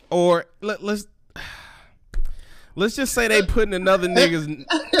 or let's just say they putting another nigga's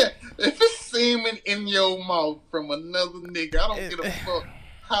if it's semen in your mouth from another nigga, I don't give a fuck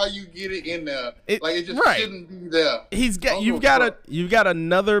how you get it in there. It just shouldn't be there. You've got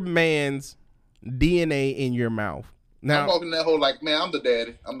another man's DNA in your mouth. Now I'm walking that whole like, man, I'm the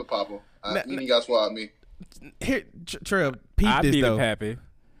daddy, I'm the papa. You ain't got to swab me. Here, Trev, peep I'd this be though. the pappy.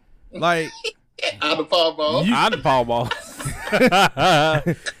 Like, I'm the paw ball. I'm the paw ball.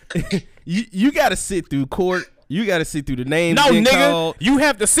 you got to sit through court. You got to sit through the names. No, nigga, called. you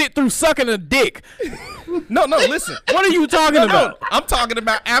have to sit through sucking a dick. No, listen. What are you talking about? No, I'm talking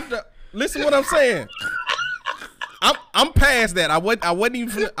about after. Listen, what I'm saying. I'm past that. I wasn't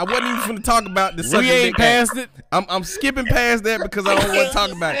even finna talk about the sucking dick. We ain't past it. I'm skipping past that because I don't want to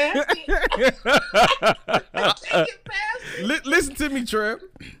talk about it. Listen to me, Trev.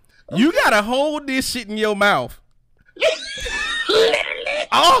 You gotta hold this shit in your mouth.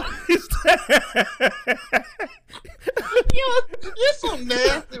 Oh, You're so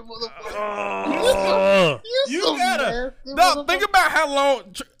nasty, motherfucker. You gotta. No, think about how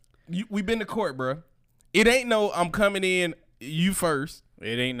long we've been to court, bro. It ain't no I'm coming in you first.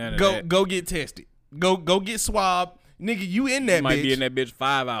 It ain't none of that. Go get tested. Go get swabbed. Nigga, you in that bitch. You might be in that bitch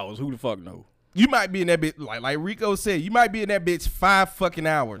 5 hours. Who the fuck know? You might be in that bitch, like Rico said, you might be in that bitch 5 fucking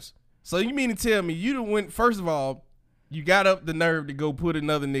hours. So you mean to tell me you done went, first of all, you got up the nerve to go put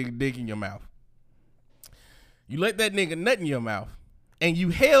another nigga dick in your mouth. You let that nigga nut in your mouth. And you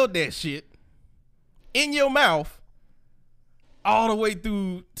held that shit in your mouth all the way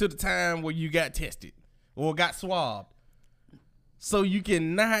through to the time where you got tested or got swabbed. So you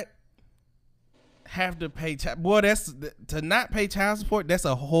cannot have to pay boy, that's to not pay child support. That's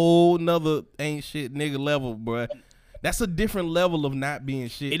a whole nother ain't shit nigga level, bro. That's a different level of not being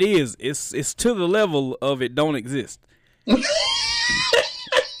shit. It is. It's to the level of it don't exist.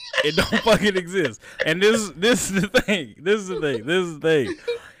 It don't fucking exist. And this is the thing. This is the thing.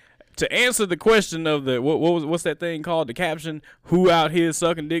 To answer the question of the what's that thing called? The caption: "Who out here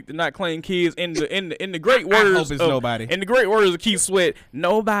sucking dick to not claim kids?" In the great words, I hope it's nobody. In the great words of Keith Sweat,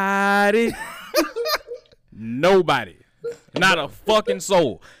 nobody. Nobody. Not a fucking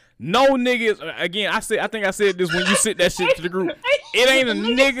soul. No niggas. Again, I think I said this when you sent that shit to the group. It ain't a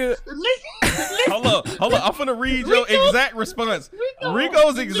nigga. Hold up. I'm finna read your exact response.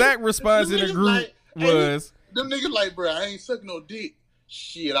 Rico's exact response in the group was, them niggas like, bro, I ain't sucking no dick.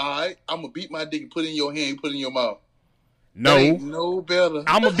 Shit, all right. I'm gonna beat my dick and put it in your hand, put it in your mouth. No. That ain't no better.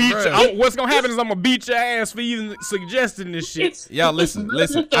 I'm gonna beat you. What's gonna happen is I'm gonna beat your ass for even suggesting this shit. Y'all listen.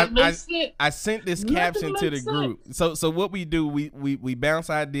 I sent this caption to the group. So what we do, we bounce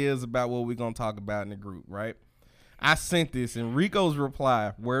ideas about what we're gonna talk about in the group, right? I sent this, and Rico's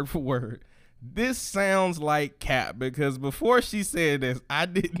reply, word for word, this sounds like cap, because before she said this, I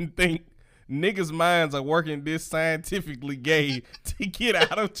didn't think niggas' minds are working this scientifically gay to get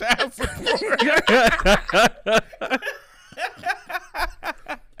out of child support.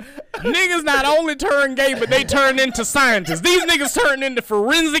 Niggas not only turn gay, but they turn into scientists. These niggas turn into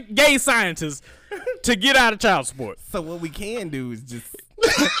forensic gay scientists to get out of child support. So what we can do is just...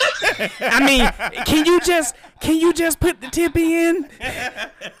 I mean, can you just put the tippy in?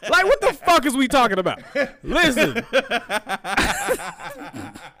 Like, what the fuck is we talking about? Listen.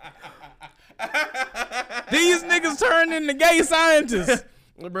 These niggas turn into gay scientists.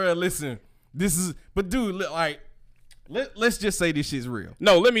 Bro, listen. This is... But dude, like... Let's just say this shit's real.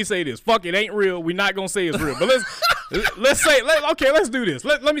 No, let me say this. Fuck, it ain't real. We not gonna say it's real. But let's do this.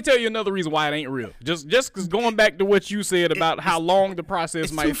 Let me tell you another reason why it ain't real. Just cause going back to what you said about how long the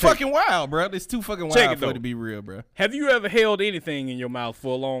process might take. It's too fucking wild, bro. It's too fucking wild for it to be real, bro. Have you ever held anything in your mouth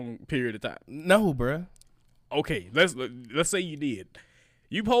for a long period of time? No, bro. Okay, let's say you did.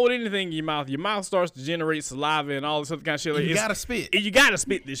 You hold anything in your mouth starts to generate saliva and all this other kind of shit. You gotta spit. You gotta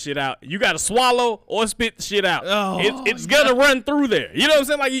spit this shit out. You gotta swallow or spit the shit out. Oh, it's gonna run through there. You know what I'm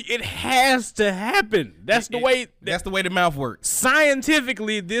saying? Like, it has to happen. That's the way the mouth works.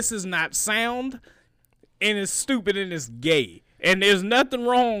 Scientifically, this is not sound, and it's stupid, and it's gay. And there's nothing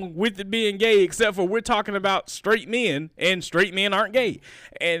wrong with it being gay, except for we're talking about straight men, and straight men aren't gay.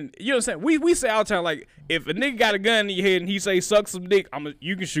 And you know what I'm saying? We say all the time, like, if a nigga got a gun in your head and he say, suck some dick,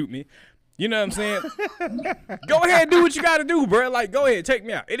 you can shoot me. You know what I'm saying? Go ahead, do what you got to do, bro. Like, go ahead, take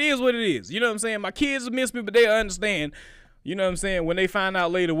me out. It is what it is. You know what I'm saying? My kids will miss me, but they'll understand. You know what I'm saying? When they find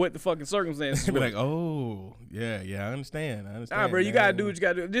out later what the fucking circumstances be were. like, oh, yeah, I understand. Nah, bro, you gotta do what you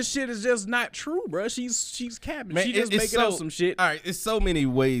gotta do. This shit is just not true, bro. She's capping. Man, she just making up some shit. All right, it's so many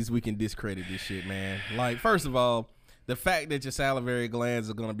ways we can discredit this shit, man. Like, first of all, the fact that your salivary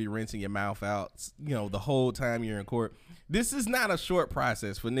glands are gonna be rinsing your mouth out, you know, the whole time you're in court. This is not a short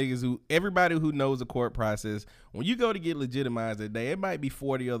process for niggas everybody who knows the court process. When you go to get legitimized that day, it might be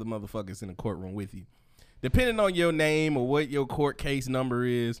 40 other motherfuckers in the courtroom with you. Depending on your name or what your court case number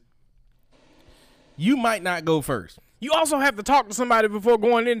is, you might not go first. You also have to talk to somebody before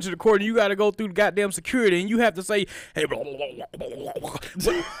going into the court, and you got to go through the goddamn security, and you have to say, hey, blah, blah, blah,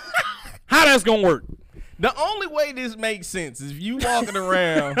 blah. How that's going to work? The only way this makes sense is if you walking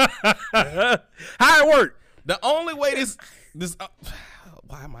around. How it work? The only way this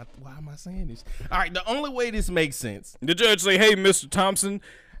why am I saying this? All right, the only way this makes sense. The judge say, hey, Mr. Thompson,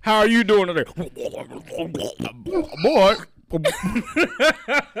 how are you doing today? Boy.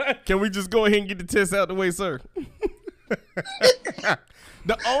 Can we just go ahead and get the test out the way, sir?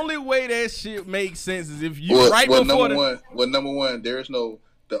 The only way that shit makes sense is if you number one, there is no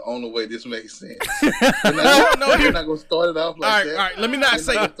the only way this makes sense. You're not gonna start it off like that. All right. Let me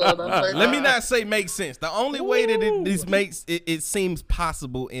not say makes sense. The only way that this makes it seems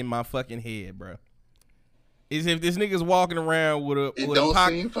possible in my fucking head, bro, is if this nigga's walking around with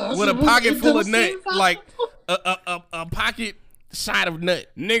a pocket full of nut, like a pocket shot of nut.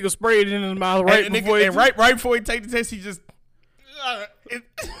 Nigga sprayed it in his mouth right before he take the test, he just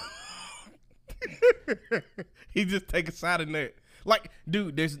he just take a shot of nut. Like,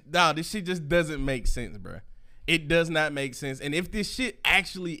 dude, this shit just doesn't make sense, bro. It does not make sense. And if this shit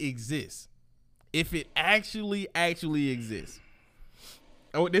actually exists, if it actually exists,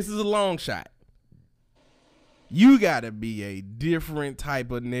 oh, this is a long shot. You gotta be a different type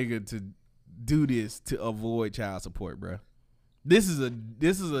of nigga to do this to avoid child support, bro. This is a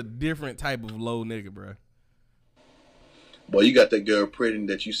different type of low nigga, bro. Boy, you got that girl pregnant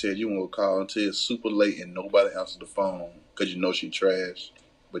that you said you won't call until it's super late and nobody answers the phone because you know she trash,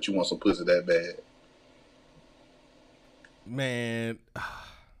 but you want some pussy that bad. Man,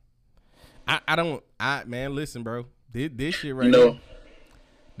 man, listen, bro. This shit right here.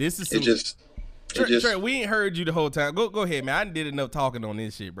 This is some, Trey, we ain't heard you the whole time. Go ahead, man. I did enough talking on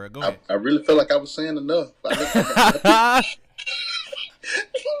this shit, bro. Go ahead. I really felt like I was saying enough.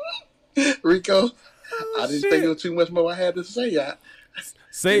 Rico, I didn't think it was too much more I had to say.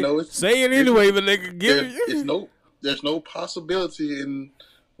 Say it anyway, but nigga, there's no possibility in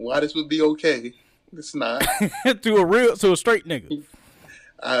why this would be okay. It's not. to a straight nigga.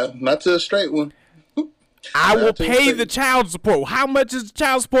 Not to a straight one. I will pay the child support. How much is the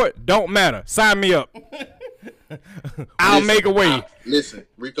child support? Don't matter. Sign me up. I'll make a way. Listen,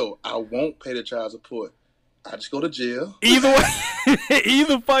 Rico, I won't pay the child support. I just go to jail. Either way,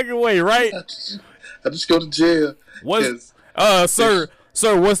 either fucking way, right? I just go to jail. Sir,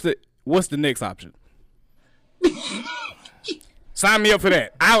 what's the next option? Sign me up for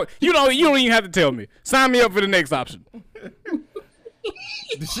that. You don't even have to tell me. Sign me up for the next option.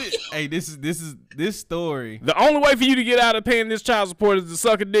 This story. The only way for you to get out of paying this child support is to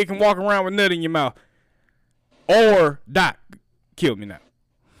suck a dick and walk around with nut in your mouth, or die. Kill me now.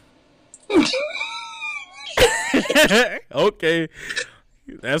 Okay,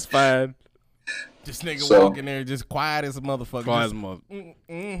 that's fine. This nigga walking there just quiet as a motherfucker. Quiet as a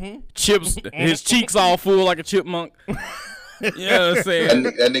motherfucker. Chips, his cheeks all full like a chipmunk. You know what I'm saying?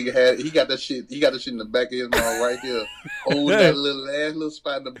 That nigga he got that shit in the back of his mouth right here. Hold that little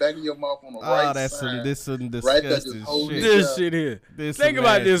spot in the back of your mouth on the right that's side. This some disgusting right there, just hold shit. This shit here. Think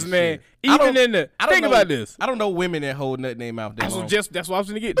about this, man. Shit. Think about this. I don't know women that hold nut in their mouth. That's what I was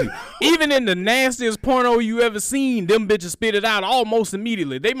gonna get to. Even in the nastiest porno you ever seen, them bitches spit it out almost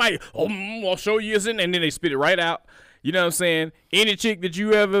immediately. They might, I'll show you it's in, and then they spit it right out. You know what I'm saying? Any chick that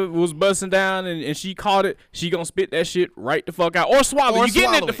you ever was busting down and she caught it, she gonna spit that shit right the fuck out or swallow. You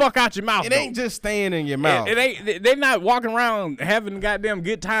getting it the fuck out your mouth. It ain't just staying in your mouth. It ain't. They're not walking around having a goddamn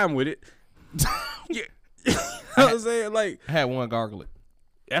good time with it. You know what I'm saying? Like, I had one gargle it.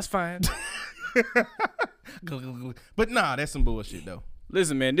 That's fine. But nah, that's some bullshit though.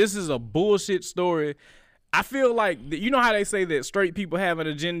 Listen, man, this is a bullshit story. I feel like, you know how they say that straight people have an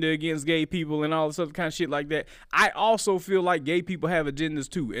agenda against gay people and all this other kind of shit like that? I also feel like gay people have agendas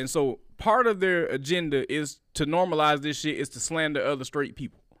too. And so part of their agenda is to normalize this shit, is to slander other straight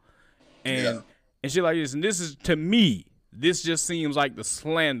people. And shit like this. And this is, to me, this just seems like the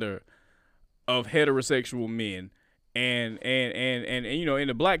slander of heterosexual men. And you know, in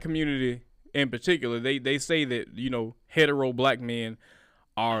the black community in particular, they say that, you know, hetero black men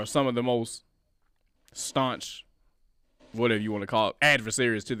are some of the most staunch, whatever you want to call it,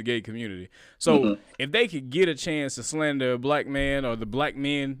 adversaries to the gay community. So if they could get a chance to slander a black man or the black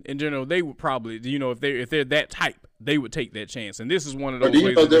men in general, they would probably, you know, if they're that type, they would take that chance. And this is one of those ways. Do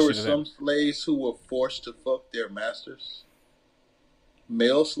you know there were some slaves who were forced to fuck their masters?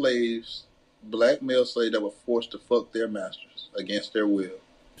 Male slaves, black male slaves that were forced to fuck their masters against their will.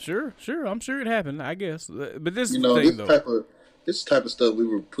 Sure. I'm sure it happened, I guess. But this, you know, is the thing, this type of stuff we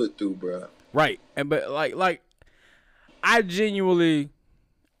were put through, bro. Right. But like I genuinely,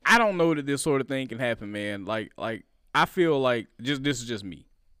 I don't know that this sort of thing can happen, man. Like I feel like this is just me.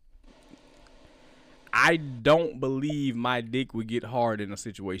 I don't believe my dick would get hard in a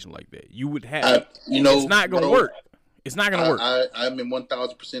situation like that. You would have, it's not going to work. It's not going to work. I'm in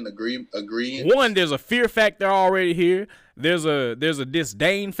 1,000% agreeing. One, there's a fear factor already here. There's a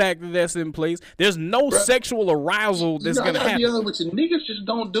disdain factor that's in place. There's no sexual arousal that's going to happen. Be honest with you, niggas just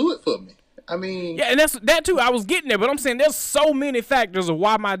don't do it for me. I mean, yeah, and that's that too. I was getting there, but I'm saying there's so many factors of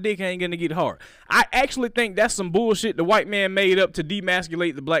why my dick ain't gonna get hard. I actually think that's some bullshit the white man made up to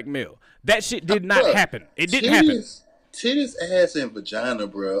demasculate the black male. That shit did not happen. It didn't happen. Titties, ass, and vagina,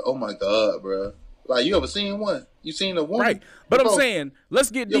 bro. Oh my god, bro. Like, you ever seen one? You seen a woman? Right. But I'm saying,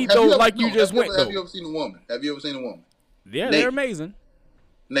 let's get deep though, like you just went though. Have you ever seen a woman? Yeah, naked. They're amazing.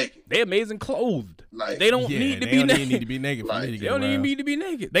 Naked. They're amazing clothed. Like, they don't need to be naked. Need to be naked. Like, they don't even need to be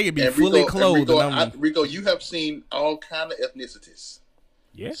naked. They can be fully clothed. Rico, you have seen all kind of ethnicities.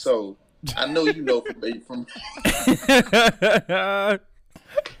 Yes. So I know you know from.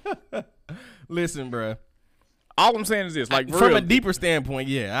 Listen, bro. All I'm saying is this, like, from a deeper standpoint,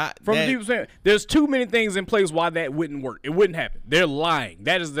 yeah. From a deeper standpoint, there's too many things in place why that wouldn't work. It wouldn't happen. They're lying.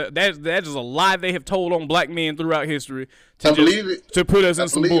 That is a lie they have told on black men throughout history to put us in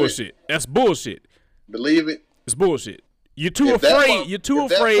some bullshit. That's bullshit. Believe it. It's bullshit. You're too afraid. You're too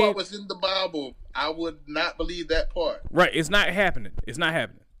afraid. If that part was in the Bible, I would not believe that part. Right. It's not happening. It's not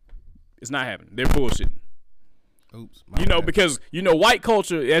happening. It's not happening. They're bullshitting. Oops. You know, because, you know, white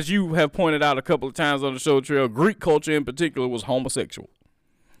culture, as you have pointed out a couple of times on the show, Trail, Greek culture in particular was homosexual.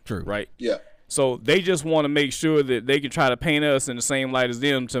 True. Right? Yeah. So they just want to make sure that they can try to paint us in the same light as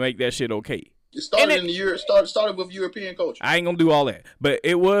them to make that shit okay. It started started with European culture. I ain't gonna do all that, but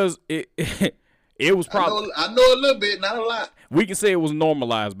it was probably. I know a little bit, not a lot. We can say it was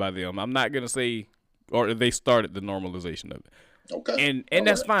normalized by them. I'm not gonna say, or they started the normalization of it. Okay. And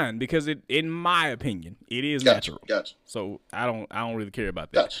that's fine, because it, in my opinion, it is natural. Gotcha. So I don't really care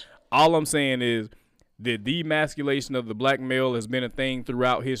about that. Gotcha. All I'm saying is the demasculation of the black male has been a thing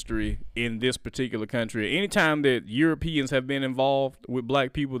throughout history in this particular country. Anytime that Europeans have been involved with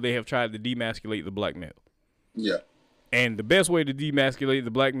black people, they have tried to demasculate the black male. Yeah. And the best way to demasculate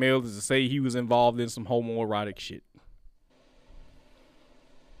the black male is to say he was involved in some homoerotic shit.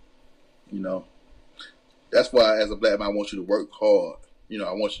 You know, that's why as a black man, I want you to work hard. You know,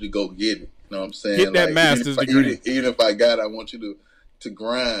 I want you to go get it. You know what I'm saying? Get that master's degree. Even if I got it, I want you to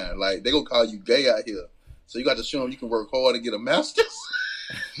grind. Like, they gonna call you gay out here. So you got to show them you can work hard and get a master's.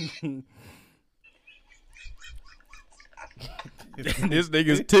 This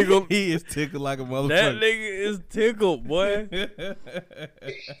nigga's tickled. He is tickled like a motherfucker. That nigga is tickled, boy.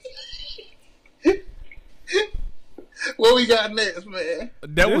 What we got next, man?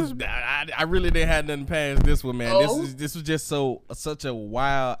 That was I really didn't have nothing past this one, man. Oh. This was just such a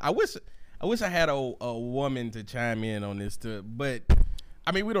wild. I wish I had a woman to chime in on this too, but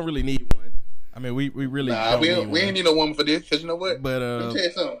I mean we don't really need one. I mean we really don't need we ain't need no woman for this, because you know what? But let me tell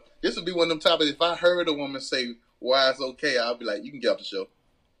you something. This would be one of them topics. If I heard a woman say why it's okay, I'll be like, you can get off the show.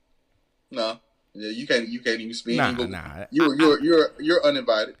 No, yeah, you can't even speak. Nah. You're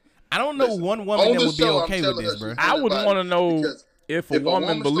uninvited. I don't know one woman that would be okay with this, bro. I would want to know if a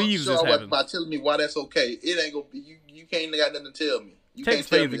woman believes this happened. By telling me why that's okay, it ain't gonna be. You can't got nothing to tell me. You Take can't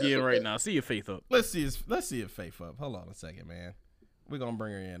tell Faith me again that's right okay. now. See your Faith up. Let's see if Faith up. Hold on a second, man. We're gonna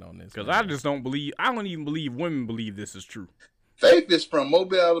bring her in on this Because man. I just don't believe. I don't even believe women believe this is true. Faith is from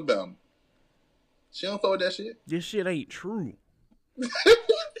Mobile, Alabama. She don't fuck with that shit. This shit ain't true.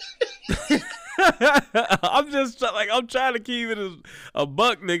 I'm trying to keep it as a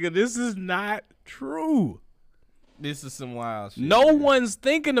buck, nigga. This is not true. This is some wild shit. No one's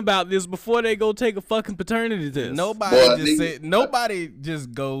thinking about this before they go take a fucking paternity test. Nobody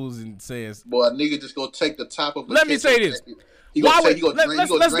just goes and says, Boy, a nigga just go take the top of. Let me say this.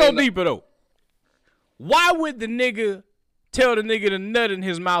 Let's go deeper though. Why would the nigga tell the nigga to nut in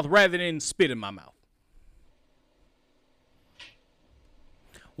his mouth rather than spit in my mouth?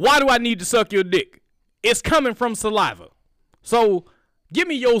 Why do I need to suck your dick? It's coming from saliva. So give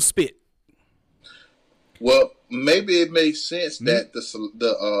me your spit. Well, maybe it makes sense that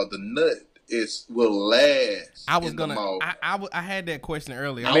the nut will last. I was in gonna. the mouth. I had that question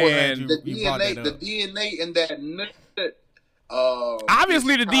earlier. Man, the DNA in that nut.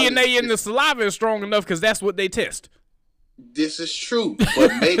 Obviously, the DNA in the saliva is strong enough because that's what they test. This is true,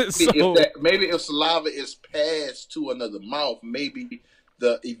 but maybe So- if saliva is passed to another mouth, maybe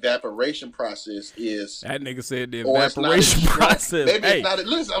the evaporation process is. That nigga said the Or it's not evaporation as strong. process. Maybe Hey,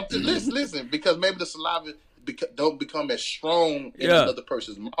 it's not. Listen, because maybe the saliva don't become as strong in Yeah. another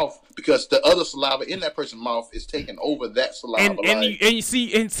person's mouth because the other saliva in that person's mouth is taking over that saliva. and you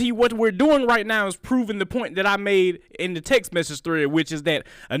see what we're doing right now is proving the point that I made in the text message thread, which is that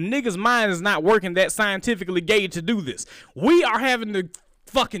a nigga's mind is not working that scientifically gay to do this. We are having to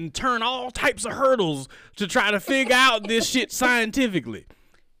fucking turn all types of hurdles to try to figure out this shit scientifically.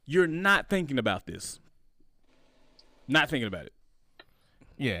 You're not thinking about this. Not thinking about it.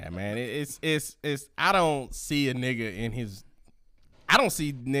 Yeah, man. It's. I don't see a nigga in his. I don't see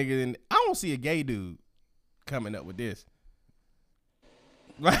a gay dude coming up with this.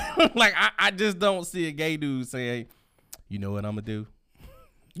 Like I just don't see a gay dude saying, you know what I'm gonna do?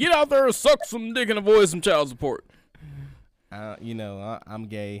 Get out there and suck some dick and avoid some child support. I'm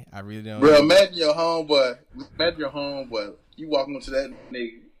gay. I really don't. Bro, imagine your homeboy. You walking into that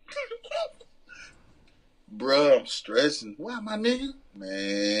nigga. Bro, I'm stressing. Why, my nigga?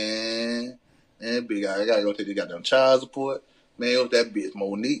 Man, big guy, I gotta go take the goddamn child support. Man, it was that bitch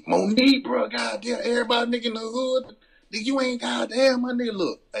Monique, bro. Goddamn, everybody nigga in the hood. Nigga, you ain't goddamn, my nigga.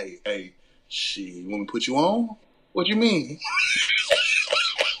 Look, hey, shit, you want me to put you on? What you mean?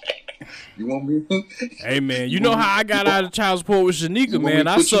 You want me? Hey man, you know how I got out of child support with Shanika, man.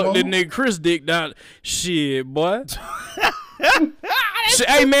 I sucked that nigga Chris dick down. Shit, boy.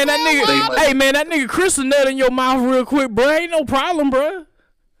 Hey man, that nigga Chris a nut in your mouth real quick, bro. Ain't no problem, bro.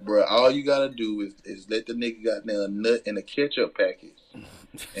 Bro, all you gotta do is let the nigga goddamn nut in a ketchup package.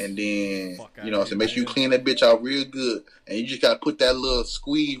 And then, so make sure you clean that bitch out real good. And you just gotta put that little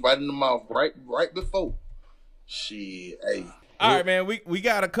squeeze right in the mouth right before. Shit, hey. All right, man. We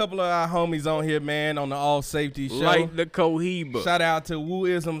got a couple of our homies on here, man, on the All Safety Show. Like the Cohiba. Shout out to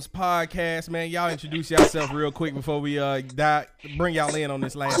Wooisms Podcast, man. Y'all introduce yourself real quick before we bring y'all in on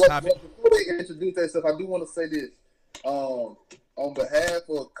this last topic. Before they introduce themselves, I do want to say this. On behalf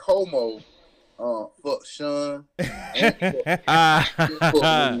of Como, fuck Sean. And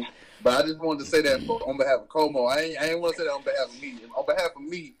fuck me. But I just wanted to say that on behalf of Como. I ain't want to say that on behalf of me. On behalf of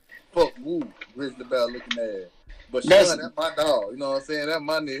me, fuck Woo, Grizzly Bell looking ass. But Sean, that's my dog. You know what I'm saying? That's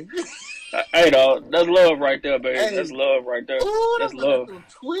my nigga. Hey, dog, that's love right there, baby. Hey. That's love right there. Ooh, That's love.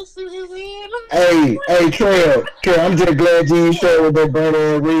 Twist in his hand. Hey, Trail, I'm just glad you ain't showed with that burnt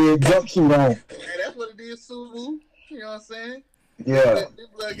ass red jumpsuit on. Hey, that's what it is, Suvu. You know what I'm saying? Yeah. This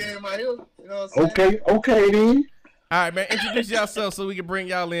blood game right here. You know what I'm saying? Okay then. All right, man. Introduce yourself so we can bring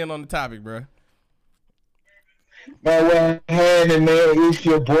y'all in on the topic, bro. My one hand and man, it's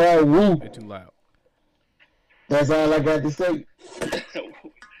your boy Woo. They're too loud. That's all I got to say.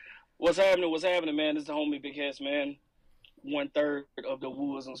 What's happening? What's happening, man? This is the homie Big Hess, man. 1/3 of the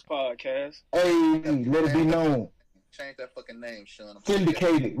Wooisms podcast. Hey, let it be known. Change that fucking name, Sean.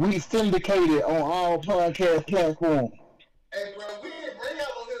 Syndicated. We syndicated on all podcast platforms. Hey, bro, we didn't bring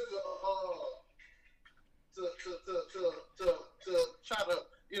y'all on here to try to,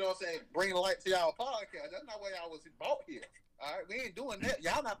 you know what I'm saying, bring light to y'all podcast. That's not why y'all was bought here. All right, we ain't doing that.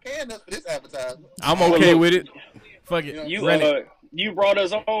 Y'all not paying us for this advertisement. I'm okay with it. Fuck it. You brought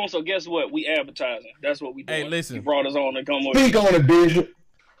us on, so guess what? We advertising. That's what we do. Hey, listen. You brought us on to come on. Speak on it, Bishop.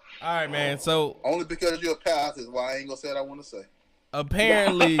 All right, man. So Only because you're a past is why I ain't gonna say what I want to say.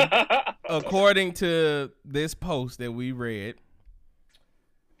 apparently, according to this post that we read,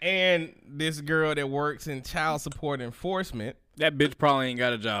 and this girl that works in child support enforcement, That bitch probably ain't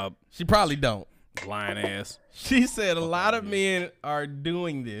got a job. she probably don't. Blind ass. She said a lot of men are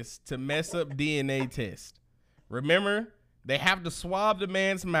doing this to mess up DNA tests. Remember, they have to swab the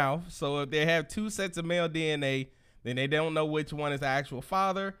man's mouth, so if they have two sets of male DNA, then they don't know which one is the actual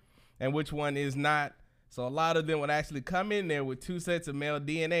father and which one is not. So a lot of them would actually come in there with two sets of male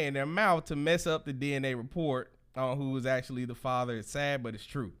DNA in their mouth to mess up the DNA report on who was actually the father. It's sad, but it's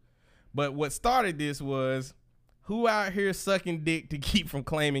true. But what started this was, who out here sucking dick to keep from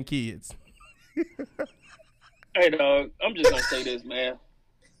claiming kids? Hey, dog, I'm just gonna say this, man.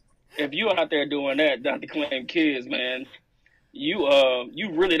 If you out there doing that, not to claim kids, man, you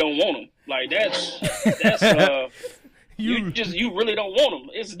really don't want them. Like that's you really don't want them.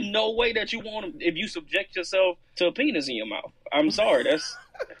 It's no way that you want them if you subject yourself to a penis in your mouth. I'm sorry, that's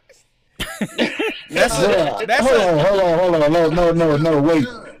Hold on. No,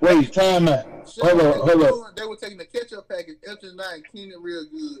 wait, time out. Hold on. They were taking the ketchup package, emptying it out and cleaning it real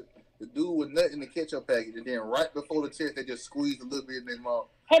good. The dude was nut in the ketchup package, and then right before the test, they just squeezed a little bit in their mouth.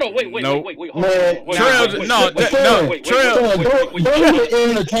 Hold on, wait. Man, don't even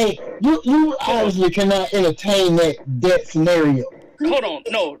entertain. You obviously cannot entertain that scenario. Hold on,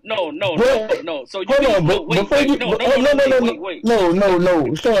 no. So you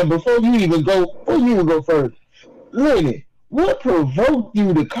No. Sean, before you even go further, Lenny, what provoked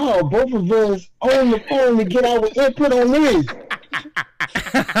you to call both of us on the phone to get our input on this?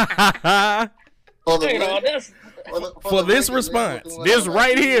 Hey, dog, that's For this response, this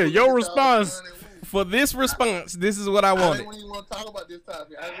right here, your response. For this response, this is what I I wanted. didn't even want to talk about this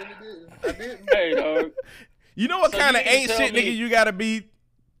topic. I really didn't. I didn't. hey, dog. You know what So kind of you can ain't tell shit me- nigga you gotta be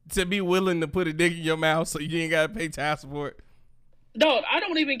to be willing to put a dick in your mouth so you ain't gotta pay child support? Dog, I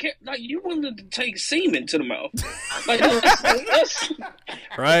don't even care. Like, you willing to take semen to the mouth? Like, that's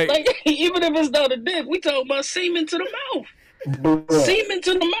Right? like, even if it's not a dick, we talking about semen to the mouth. Bruh, Semen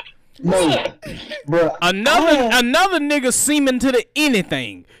to the mouth. no, bruh. Another nigga seeming to the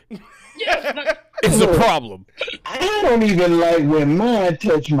anything Yeah, like, is a problem. I don't even like when mine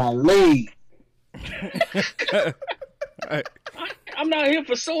touch my leg. I'm not here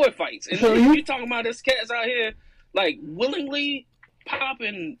for sword fights. And So you talking about this cats out here, like, willingly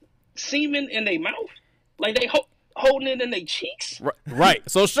popping semen in their mouth? Like, they holding it in their cheeks? Right.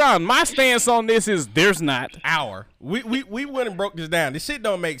 So Sean, my stance on this is there's not. We went and broke this down. This shit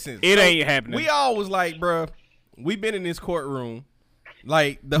don't make sense. It So, ain't happening. We all was like, bruh, we been in this courtroom.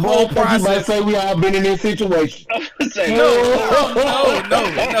 Like, the Boy, whole I thought you might process. say we all been in this situation. Say, No,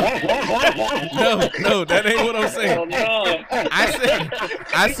 that ain't what I'm oh, saying. no.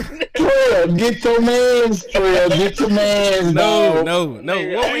 I said, Trail, get your mans, Trail. Get your mans, dog. no.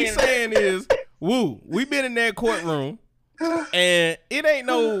 Hey, What I we ain't- saying is, woo, we been in that courtroom, and it ain't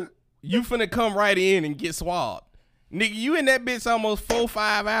no, you finna come right in and get swabbed. Nigga, you in that bitch almost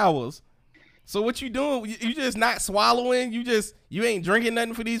 4-5 hours. So what you doing? You just not swallowing? You ain't drinking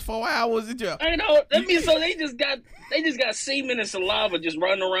nothing for these 4 hours? It just, I know. That means so they just got semen and saliva just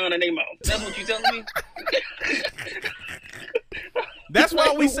running around in their mouth. That's what you telling me? that's why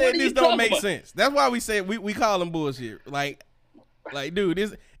Like, we what said are this you don't talking make about? sense. That's why we said we call them bullshit. Like, dude,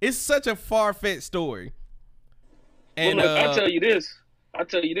 it's such a far-fetched story. And Well, look, I tell you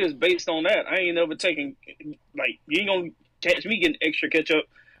this, based on that, I ain't never taken, like, you ain't gonna catch me getting extra ketchup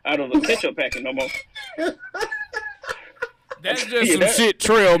out of a ketchup packet no more. That's just some shit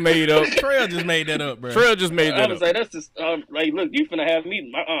Trail made up. Trail just made that up, bro. Trail just made I that was up. like, that's just like, look, you finna have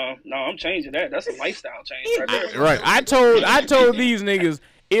me. No, I'm changing that. That's a lifestyle change right there. Right. I told these niggas,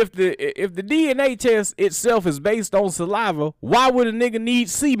 if the DNA test itself is based on saliva, why would a nigga need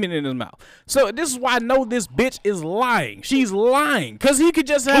semen in his mouth? So this is why I know this bitch is lying. She's lying. Cause he could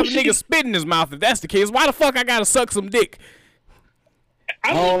just have a nigga spit in his mouth if that's the case. Why the fuck I gotta suck some dick?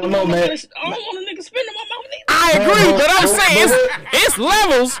 I don't know, man. I don't want a nigga spit in my mouth either. I agree, but I'm saying it's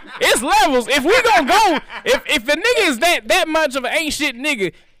levels. It's levels. If we gonna go, if the nigga is that much of an ain't shit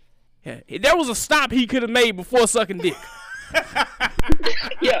nigga, there was a stop he could have made before sucking dick.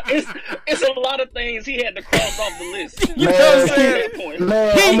 Yeah, it's a lot of things he had to cross off the list. You know what I'm saying?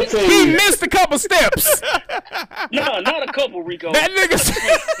 Man, I'ma tell He you. missed a couple steps. No, not a couple, Rico. That nigga,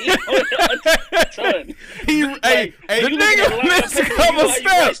 Son, the you look at nigga line missed a paper, couple you write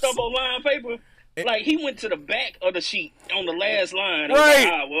steps. stuff on line paper. Like he went to the back of the sheet on the last line. And Right.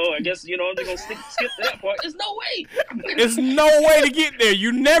 Like, well, I guess I'm just gonna skip to that part. There's no way. There's no way to get there.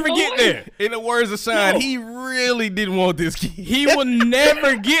 You never get there. In the words of Sean, No. he really didn't want this kid. He will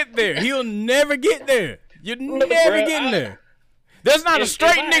never get there. He'll never get there. You're never bruh, getting there. There's not a if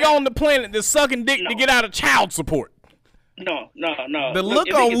straight I- nigga on the planet that's sucking dick to No. get out of child support. No. The look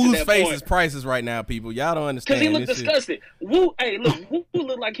If it on gets to Woo's that face point- is priceless right now, people. Y'all don't understand. Because he looked this shit. disgusted. Woo, hey, look, Woo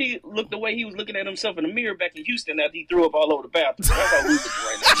looked like he looked the way he was looking at himself in the mirror back in Houston after he threw up all over the bathroom. That's how Woo looking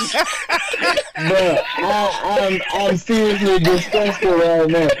right now. But I'm seriously disgusted right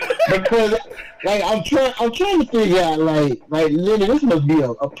now because like I'm trying to figure out like Lenny, this must be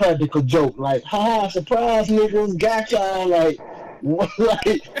a practical joke. Like, haha, surprise niggas, got y'all. Like,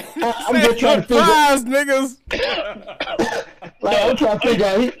 like I'm just trying to figure. Surprise, niggas. Like, I'm trying to figure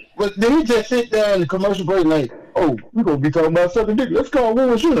out. But then he just sit there in the commercial break like, oh, we gonna be talking about sucking dick. Let's call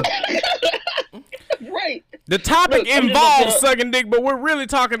Woo and Sugar. Right. The topic Look, I'm just involves gonna- sucking dick, but we're really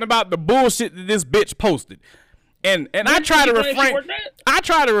talking about the bullshit that this bitch posted. And I try to you think she refrain. worked that? I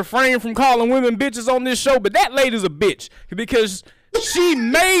try to refrain from calling women bitches on this show, but that lady's a bitch because she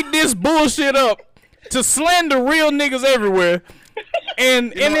made this bullshit up to slander real niggas everywhere,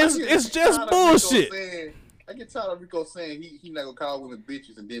 and You know, I it's get just tired of Rico bullshit. I get tired of Rico saying he not gonna call women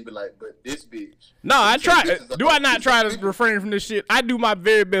bitches and then be like, but this bitch. No, I try. Bitches are Do I not bitches try are to bitches. refrain from this shit? I do my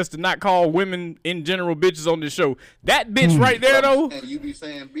very best to not call women in general bitches on this show. That bitch right there though, And you be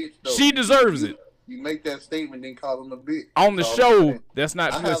saying bitch though. she deserves it. You make that statement, then call them a bitch. On the That's all I'm show, saying. that's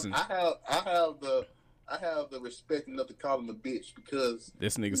not I listen. have the respect enough to call him a bitch because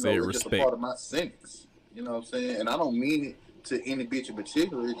This nigga you said know, it's just a respect. part of my sentence. You know what I'm saying? And I don't mean it to any bitch in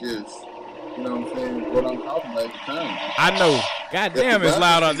particular. It's just, you know what I'm saying, what I'm talking about at the time. I know. God damn, it's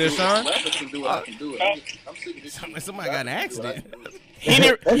loud out there, Sean. Rappers can do it, I can do it. I'm sick of this shit. Somebody got in an accident.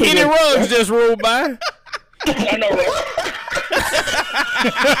 Henny Ruggs just rolled by. I know, right?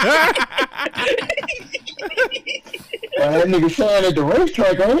 That nigga Sean at the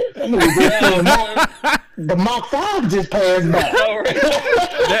racetrack, ain't it? That nigga just the Mach 5 just passed by. All right.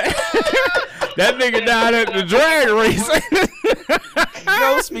 That nigga died at the drag race.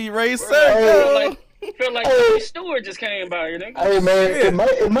 Go speed racer. Feel like Tony Stewart just came by here, nigga. Hey man, it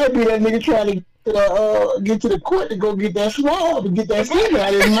might be that nigga trying to get to the court to go get that swab and get that skin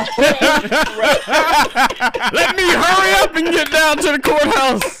out of his mouth. Let me hurry up and get down to the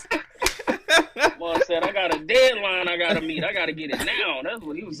courthouse. Boy said, I got a deadline I gotta meet. I gotta get it now. That's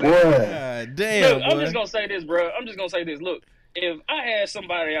what he was saying. Boy, God damn, Look, I'm boy. just gonna say this, bro. I'm just gonna say this. Look, if I had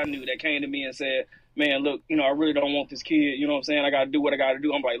somebody I knew that came to me and said, man, look, I really don't want this kid. You know what I'm saying? I gotta do what I gotta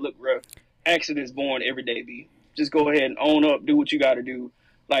do. I'm like, look, bro, accidents born every day, B. Just go ahead and own up, do what you gotta do.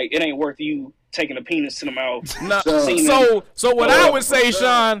 Like, it ain't worth you taking a penis to the mouth. No, Semen. so what I would say,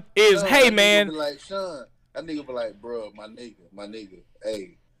 Sean, is, Sean, hey that nigga man, be like, Sean, that nigga be like, bro, my nigga,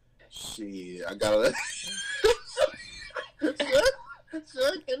 hey, shit, I gotta. Sean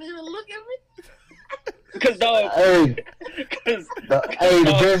can't even look at me. Cause dog, hey, cause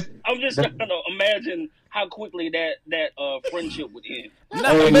the best. I'm just trying to imagine how quickly that friendship would end. no,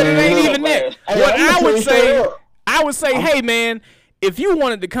 Hey, but it man, ain't look, even that. Hey, What I'ma I tell would you straight say, up. I would say, hey man, if you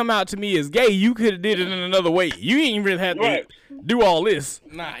wanted to come out to me as gay, you could have did it in another way. You ain't really had to Right. do all this.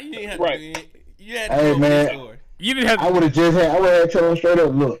 Nah, you ain't have Right. to. You had to Hey, go man. this door. You didn't have I to. would have told him straight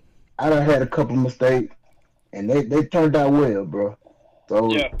up, look, I done had a couple mistakes, and they turned out well, bro. So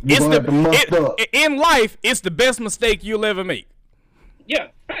Yeah. you gonna have to muster up. In life, it's the best mistake you'll ever make. Yeah,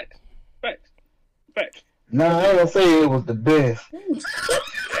 facts. Nah, I ain't gonna say it was the best.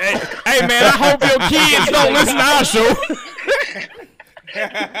 Hey man, I hope your kids don't listen to our show.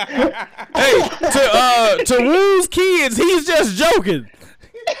 Hey, to Woo's kids, he's just joking.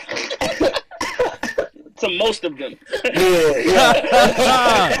 To most of them. Yeah.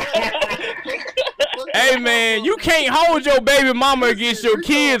 Hey man, you can't hold your baby mama against your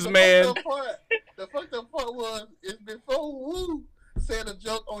kids, man. The fucked up part was is before Wu said a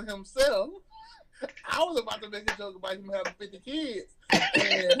joke on himself. I was about to make a joke about him having 50 kids.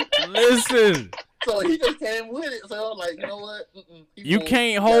 And Listen, so he just came with it. So I was like, you know what? you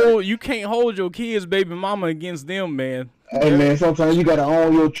can't hold your kids' baby mama against them, man. Hey man, sometimes you gotta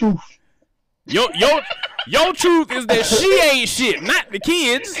own your truth. Your truth is that she ain't shit, not the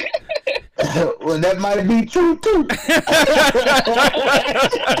kids. Well, that might be true too.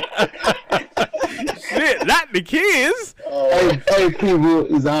 Shit, not the kids. Hey,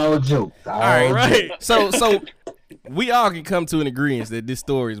 people, it's all jokes. All right. So we all can come to an agreement that this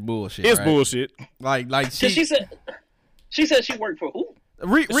story is bullshit. It's right? bullshit. Like She said she worked for who?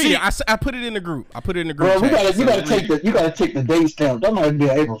 read it. I put it in the group. I put it in the group. Bro, chat. you gotta take the date stamp. That might be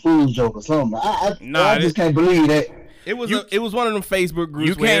an April Fool's joke or something. I just can't believe that. It was one of them Facebook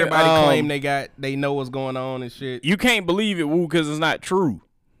groups where everybody claimed they know what's going on and shit. You can't believe it, Woo, because it's not true.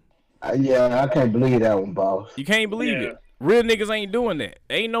 Yeah, I can't believe that one, boss. You can't believe it. Real niggas ain't doing that.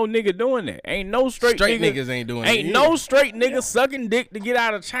 Ain't no nigga doing that. Ain't no straight niggas ain't doing that. Ain't no straight nigga sucking dick to get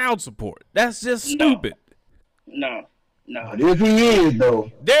out of child support. That's just stupid. No. But if he is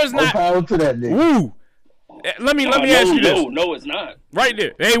though, There's no not power to that nigga. Woo. Let me ask you this. No, it's not. Right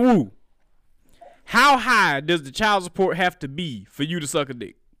there. Hey, Woo. How high does the child support have to be for you to suck a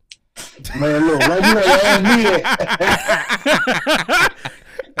dick? Man, look, right here, ask me that.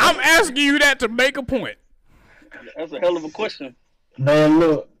 I'm asking you that to make a point. That's a hell of a question. Man,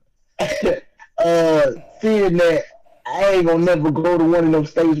 look, seeing that I ain't gonna never go to one of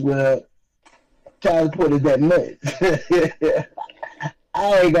those states where child support is that much.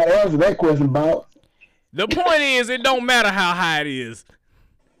 I ain't got to answer that question, Bob. The point is, it don't matter how high it is.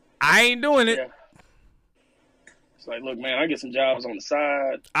 I ain't doing it. Yeah. It's like, look, man, I get some jobs on the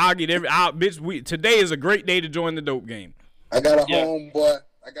side. I'll get today is a great day to join the dope game. I got a homeboy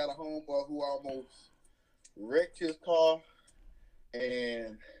who almost wrecked his car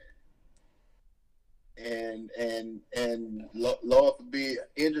and Lord forbid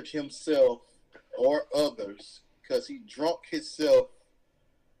injured himself or others because he drunk himself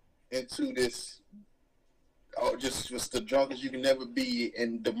into this. Oh, just the drunkest you can never be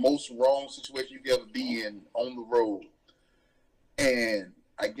in the most wrong situation you can ever be in on the road. And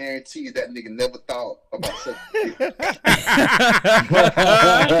I guarantee you that nigga never thought about something.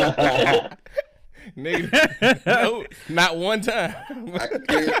 Nigga, no, not one time. I can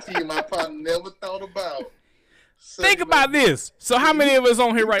guarantee you my partner never thought about. Think about this. So how many of us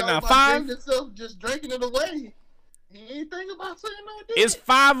on here right now? 5? Just drinking it away. He ain't think about saying no. It's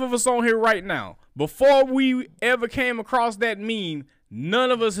 5 of us on here right now. Before we ever came across that meme, none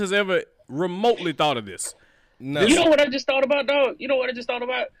of us has ever remotely thought of this. No. You know what I just thought about, dog? You know what I just thought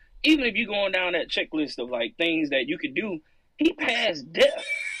about? Even if you going down that checklist of like things that you could do, he passed death.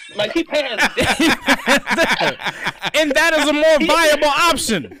 Like he passed death. And that is a more viable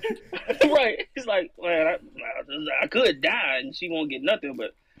option. Right. It's like, man, I could die and she won't get nothing,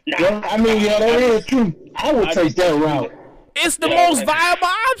 but nah. Yeah, I mean, yeah, that is true. I would take that route. It's the most viable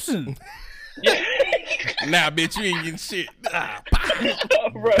option. Nah, bitch, you ain't getting shit. Right.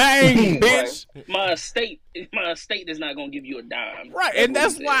 Bang, bitch. My estate is not gonna give you a dime. Right, and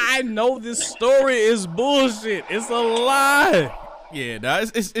that's why I know this story is bullshit. It's a lie. Yeah, nah,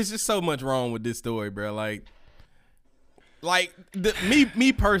 it's just so much wrong with this story, bro.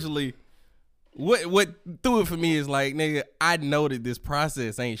 Me personally, what threw it for me is like, nigga, I know that this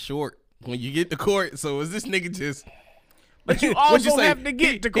process ain't short when you get to court. So is this nigga just? But you also have to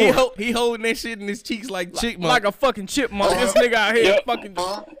get to court. He holding that shit in his cheeks like chipmunk. Like a fucking chipmunk. This nigga out here fucking.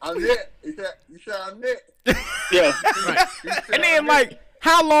 I'm lit. You said I'm lit. Yeah. Right. And then like,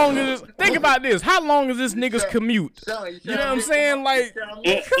 how long is this? Think about this. How long is this nigga's commute? You know what I'm saying? Like,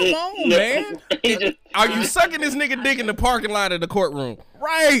 come on, man. Are you sucking this nigga dick in the parking lot of the courtroom?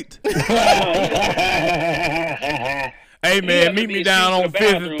 Right. Hey man, meet me down on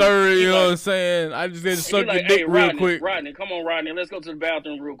 5th and 3rd, you know what I'm saying? I just had to suck your dick real quick. Rodney, come on, Rodney, let's go to the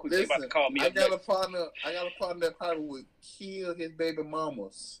bathroom real quick. Listen, about to call me. I got a partner that probably would kill his baby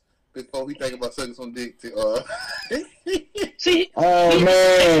mamas before he think about sucking some dick to See, man,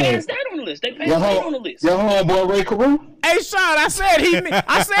 they passed that on the list. They passed that on the list. Your homeboy Ray Carew? Hey Sean, I said he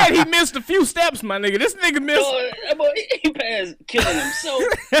missed a few steps, my nigga. This nigga missed. He passed killing himself.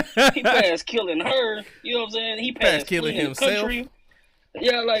 He passed killing her. You know what I'm saying? He passed killing himself. Country.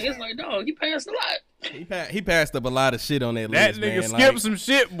 Yeah, like it's like, dog, he passed a lot. He passed up a lot of shit on that That list, nigga man. skipped some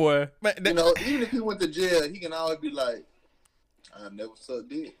shit, boy. You know, even if he went to jail, he can always be like, I never sucked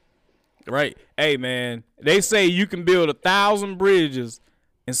dick. Right. Hey, man, they say you can build 1,000 bridges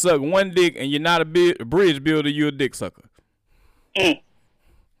and suck one dick, and you're not a bridge builder, you're a dick sucker.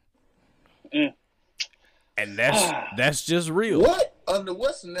 And that's just real. What under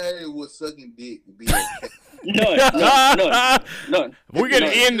what scenario would sucking dick be okay? None. We're gonna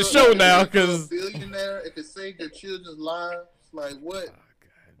end the show now because billionaire, if it saved your children's lives, like what?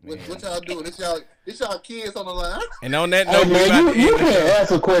 What y'all doing? This y'all kids on the line. And on that Hey, note, man, you can't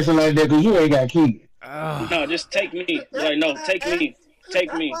ask a question like that because you ain't got kids. No, just take me. Like, no, take me.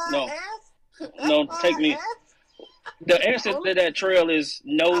 Take me. No, take me. The answer to that trail is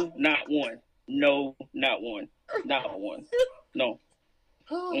no, not one. No, not one. Not one. No.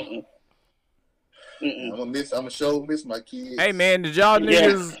 Mm-mm. I'm gonna miss my kids. hey, man, did y'all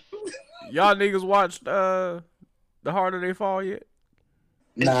niggas watch The Harder They Fall yet?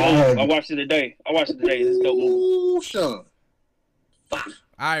 It's Nah, dope. I watched it today. It's a dope movie. Ooh, Sean. all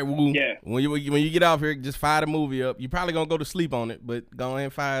right, Woo. Yeah. When you get off here, just fire the movie up. You probably gonna go to sleep on it, but go ahead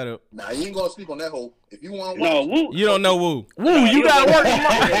and fire it up. Nah, you ain't gonna sleep on that hoe. If you want to No, watch, Woo. You don't know Woo. Woo, you gotta work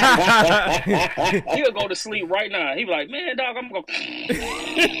tomorrow. He'll go to sleep right now. He be like, man, dog, I'm gonna go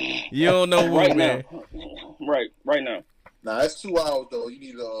You don't know Woo, right man. now. Right now. nah, it's 2 hours though. You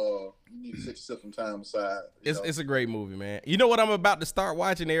need to set yourself some time aside. It's a great movie, man. You know what I'm about to start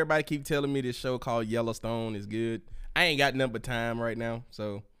watching? Everybody keep telling me this show called Yellowstone is good. I ain't got nothing but time right now,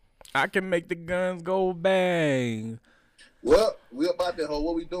 so I can make the guns go bang. Well, we about that hoe.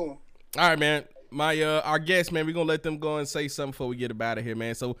 What we doing? all right, man. My our guests, man, we're gonna let them go and say something before we get up out of here,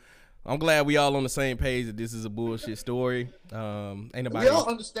 man. So I'm glad we all on the same page that this is a bullshit story. Ain't nobody. We all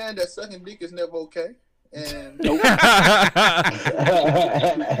understand that sucking dick is never okay. And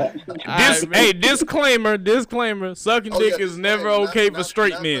Hey, disclaimer. Sucking dick is never okay for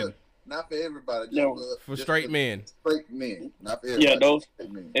straight men. Not for everybody. No. For straight men. Straight men. Not for everybody. Yeah, those.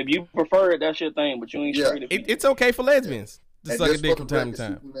 Straight men. If you prefer it, that's your thing. But you ain't Yeah. straight. If you- It's okay for lesbians to And suck a just dick for from the time to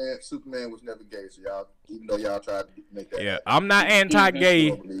record, time. Superman was never gay, so y'all, even though y'all tried to make that Yeah, happen. I'm not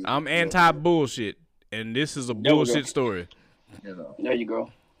anti-gay. I'm anti-bullshit, and this is a There we go. bullshit story. You know, There you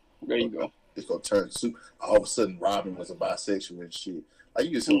go. it's gonna turn all of a sudden Robin was a bisexual and shit. Like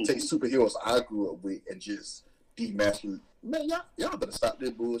you just gonna take superheroes I grew up with and just demasculate. Man, y'all better stop this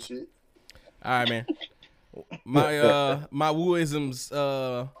bullshit. All right, man. My wooisms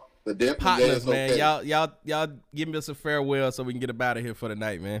But definitely partners, gay is man. okay. Y'all give me us a farewell so we can get up out of here for the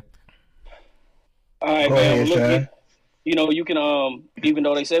night, man. All right, Go man. ahead, Look, Sean. you know, you can even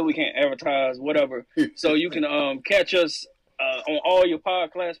though they say we can't advertise, whatever. So you can catch us on all your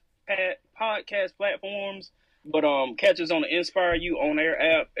podcast platforms. But catch us on the Inspire You On Air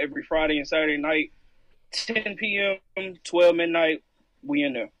app every Friday and Saturday night, 10 p.m., 12 midnight. We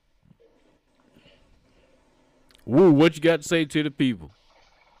in there. Woo, what you got to say to the people?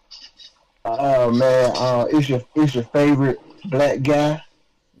 Oh man, it's your favorite black guy.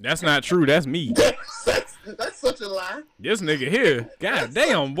 That's not true. That's me. That's such a lie. This nigga here. God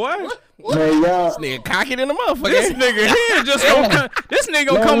damn, boy. Man, y'all. Nigga cocky than a motherfucker. This nigga here just gonna this nigga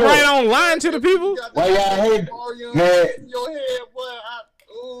gonna come look. right on lying to the people. You got Why that y'all hate- Mario man. in your head, boy.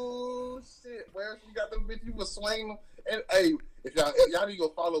 Oh shit, where you got them bitches? You was swinging them. And hey, if y'all need to go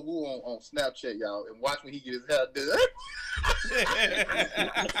follow Woo on Snapchat, y'all, and watch when he get his hair done.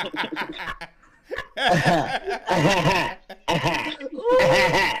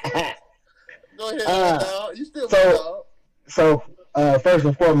 Go ahead, dog. You still my dog. So, first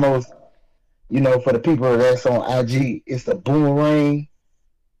and foremost, you know, for the people that's on IG, it's the boomerang.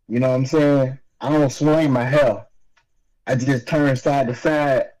 You know what I'm saying? I don't swing my hair. I just turn side to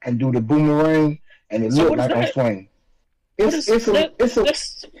side and do the boomerang, and it So look what is like I'm that? swinging. It's a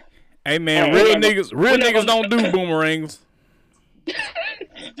Hey man, All right, real we're not niggas gonna- don't do boomerangs.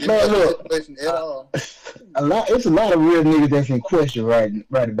 Man, look. Situation at all. It's a lot of real niggas that's in question right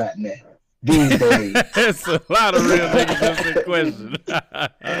about now these days. It's a lot of real niggas that's in question.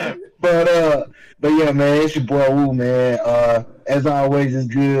 But yeah, man, it's your boy Woo, man. As always, it's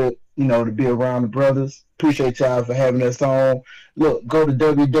good, you know, to be around the brothers. Appreciate y'all for having us on. Look, go to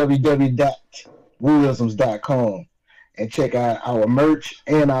www.wooisms.com and check out our merch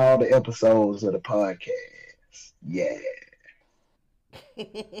and all the episodes of the podcast. Yeah.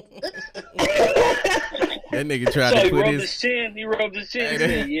 That nigga tried So to he put rubbed his. his chin. He rubbed his chin. Hey, He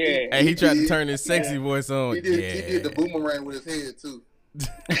said, yeah. Hey, he tried to turn his sexy voice on. He did the boomerang with his head too.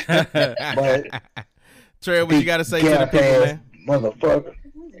 But Trey, what you got to say to the gap people, ass man? motherfucker.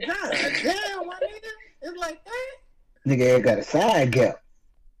 God damn, my nigga. It's like that. Nigga ain't got a side gap.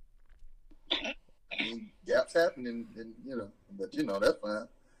 Gaps happen, and you know, but you know that's fine.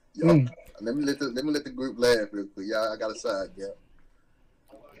 Yo, Mm. let me let the group laugh real quick. Y'all, I got a side gap.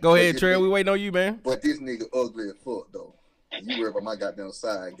 Go ahead, Trey. We waiting on you, man. But this nigga ugly as fuck though. You worry about my goddamn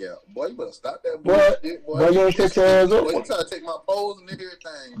side gap. Boy, you better stop that bullshit, boy. Boy, you ain't 6 years old. Boy, you try to take my pose and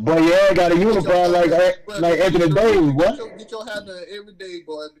everything. Boy, yeah, got a unibrow like Anthony Davis, boy. Get your hair done every day,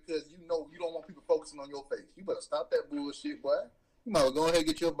 boy, because you know you don't want people focusing on your face. You better stop that bullshit, boy. You might as well go ahead and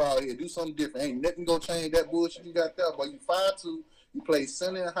get your ball here. Do something different. Ain't nothing gonna change that bullshit you got there, boy. You 5'2", you played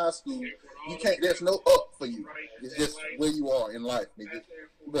center in high school. You can't. There's no up for you. It's just where you are in life, nigga.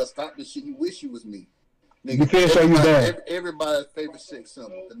 You better stop this shit. You wish you was me. Nigga, you can't show you that. Everybody's favorite sex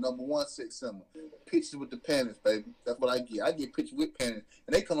symbol, the number one sex symbol. Pictures with the panties, baby. That's what I get. I get pictures with panties.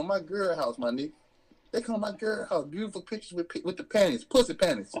 And they come to my girl house, my nigga. They come to my girl house. Beautiful pictures with the panties. Pussy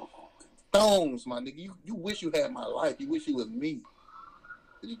panties. Stones, my nigga. You wish you had my life. You wish you was me.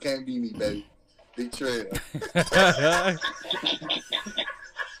 But you can't be me, baby. Big Trail.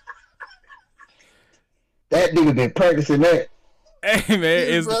 That nigga been practicing that. Hey man,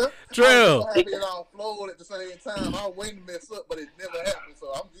 it's Trail. I it on floor at the same time. I was waiting to mess up, but it never happened,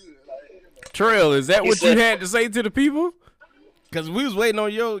 so I'm good. Like, Trail, is that what you had to say to the people? Because we was waiting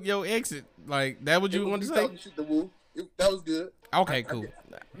on your exit. Like, that what you wanted to say? That was good. Okay, cool.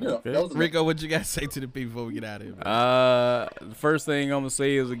 Okay. That was Rico, what you got to say to the people before we get out of here? The first thing I'm going to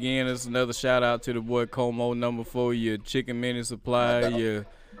say is, again, it's another shout out to the boy Como, number 4, your chicken mini supply, your...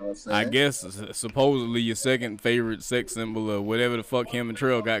 I guess supposedly your second favorite sex symbol or whatever the fuck him and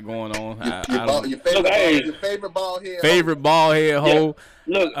Trail got going on. Your favorite bald head. Favorite bald head hoe.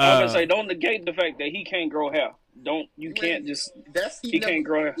 Look, I'm gonna say, don't negate the fact that he can't grow hair. Can't just. He can't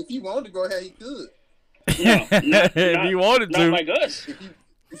grow hair. If he wanted to grow hair, he could. No, if he wanted to. Not like us.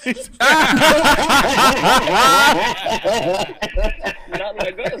 Not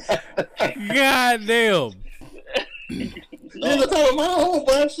like us. God damn. Nigga talking my whole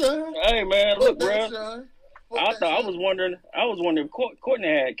bunch, son. Hey man, look, bro. I was wondering if Courtney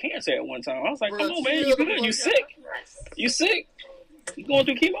had cancer at one time. I was like, come on, man, you good? You sick? You sick? You going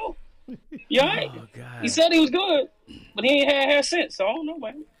through chemo? You alright? Oh, he said he was good, but he ain't had hair since. So I don't know,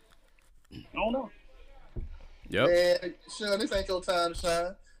 man. I don't know. Yep. Man, Sean, this ain't your time to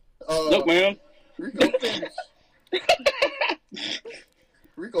shine. Look, man. Rico finish.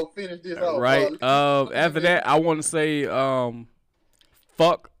 Rico finished this off. Right. After that, I want to say,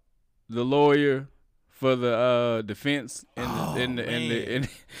 fuck the lawyer for the defense in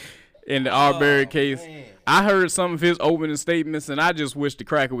the Arbery case. Man. I heard some of his opening statements, and I just wish the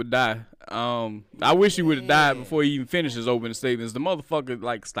cracker would die. I wish he would have died before he even finished his opening statements. The motherfucker,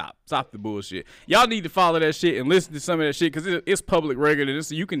 like, stop the bullshit. Y'all need to follow that shit and listen to some of that shit because it's public record,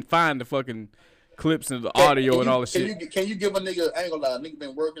 and you can find the fucking clips and the audio and all the shit. Can you give a nigga, I ain't gonna lie, nigga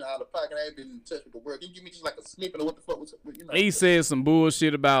been working out of pocket, I ain't been in touch with the work. Can you give me just like a snippet of what the fuck was, you know? He said some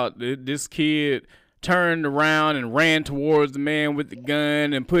bullshit about this kid turned around and ran towards the man with the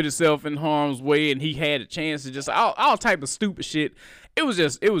gun and put himself in harm's way, and he had a chance to just all type of stupid shit. It was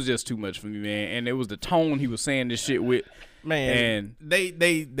just too much for me, man. And it was the tone he was saying this shit with. Man, and they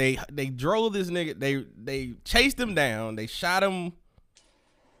drove this nigga, they chased him down, they shot him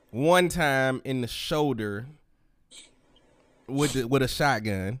one time in the shoulder with a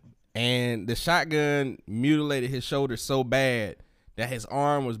shotgun, and the shotgun mutilated his shoulder so bad that his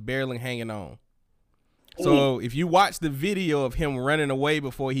arm was barely hanging on. So if you watch the video of him running away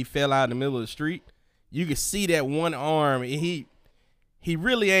before he fell out in the middle of the street, you can see that one arm. He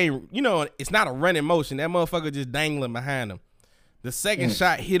really ain't, it's not a running motion. That motherfucker just dangling behind him. The second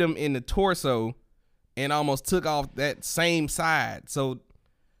shot hit him in the torso and almost took off that same side. So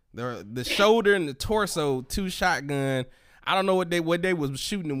the shoulder and the torso, 2 shotgun. I don't know what they was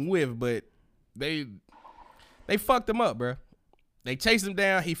shooting him with, but they fucked him up, bro. They chased him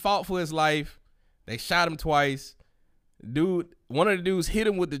down. He fought for his life. They shot him twice. One of the dudes hit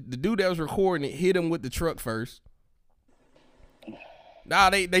him with the dude that was recording it, hit him with the truck first.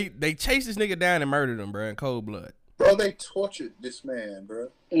 Nah, they chased this nigga down and murdered him, bro, in cold blood. Bro, they tortured this man, bro.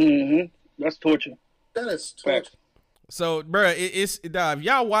 That's torture. That is torture. So, bro, if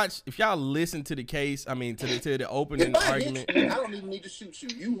y'all listen to the case, to the opening argument. I don't even need to shoot you.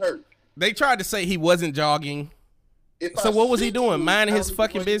 You hurt. They tried to say he wasn't jogging. So what was he doing? Minding his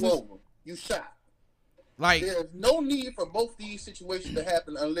fucking business? You shot. Like, there's no need for both these situations to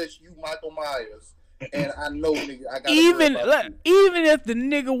happen unless you Michael Myers. And I know, nigga, I got even if the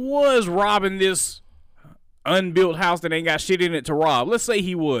nigga was robbing this unbuilt house that ain't got shit in it to rob. Let's say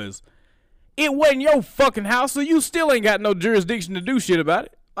he was. It wasn't your fucking house, so you still ain't got no jurisdiction to do shit about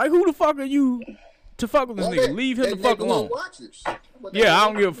it. Like, who the fuck are you to fuck with this nigga? Leave him the fuck alone. Yeah, I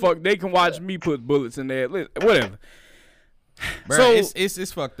don't give a fuck. They can watch me put bullets in there. Whatever. Bro, So-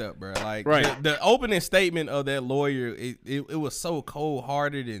 it's fucked up, bro. Like Right. the opening statement of that lawyer, it was so cold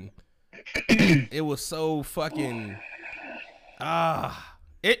hearted and it was so fucking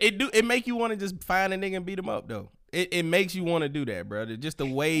it make you want to just find a nigga and beat him up though. It makes you want to do that, brother. Just the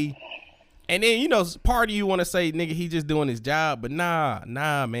way. And then, you know, part of you want to say, nigga, he just doing his job, but nah,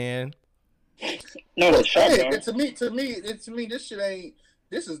 man. No, the shotgun. And to me, this shit ain't.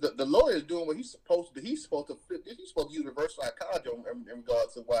 This is the lawyer is doing what he's supposed to. He's supposed to use reverse psychology in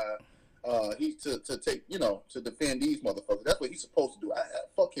regards to why he's to take, you know, to defend these motherfuckers. That's what he's supposed to do.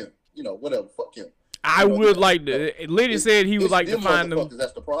 Fuck him, you know, whatever. Fuck him. I would like to. Lenny said he would like to them find them. motherfuckers.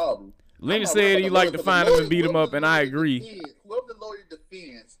 That's the problem. Lenny I'm not said right he about like the to lawyer, find but them and beat them whoever up, the and I lawyer agree. whoever the lawyer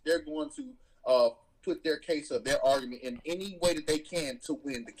defends, they're going to put their case up, their argument in any way that they can to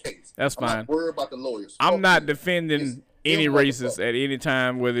win the case. That's I'm fine. not worried about the lawyers. I'm Fuck not them. defending It's any them racist motherfuckers. at any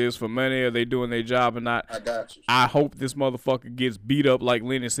time, whether it's for money or they doing their job or not. I got you. I hope this motherfucker gets beat up like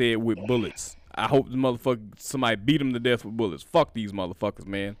Lenny said with bullets. I hope the motherfucker somebody beat him to death with bullets. Fuck these motherfuckers,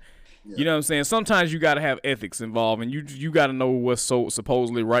 man. Yeah. You know what I'm saying? Sometimes you gotta have ethics involved, and you gotta know what's so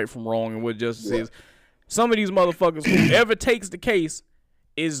supposedly right from wrong and what justice Yeah. is. Some of these motherfuckers, whoever takes the case,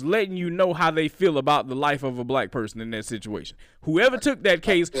 is letting you know how they feel about the life of a black person in that situation. Whoever took that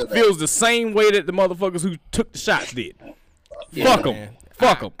case feel that. feels the same way that the motherfuckers who took the shots did. Yeah, Fuck 'em. man.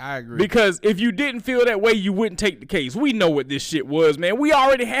 Fuck 'em. I agree. Because if you didn't feel that way, you wouldn't take the case. We know what this shit was, man. We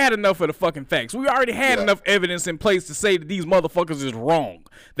already had enough of the fucking facts. We already had Yeah. enough evidence in place to say that these motherfuckers is wrong.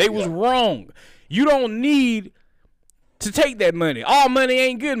 They was Yeah. wrong. You don't need to take that money. All money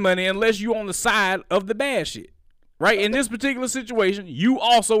ain't good money unless you on the side of the bad shit. Right? In this particular situation, you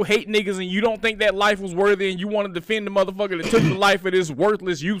also hate niggas and you don't think that life was worthy and you want to defend the motherfucker that took the life of this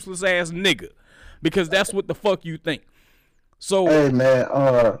worthless, useless ass nigga. Because that's what the fuck you think. So, Hey man,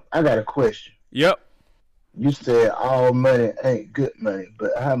 I got a question. yep. You said all money ain't good money,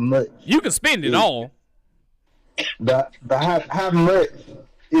 but how much? You can spend it all. But how much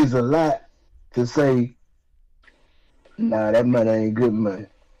is a lot to say? Nah, that money ain't good money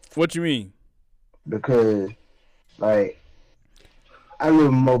What you mean? because, like, I live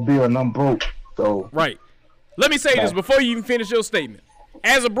in Mobile and I'm broke, so Right. Let me say this before you even finish your statement.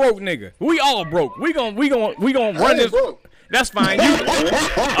 As a broke nigga, we all broke. We gon' I run ain't this. broke. That's fine.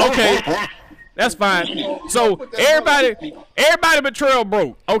 Okay. That's fine. So everybody but Trail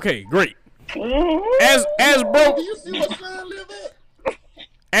broke. Okay, great. As broke Do you see what Slam live at?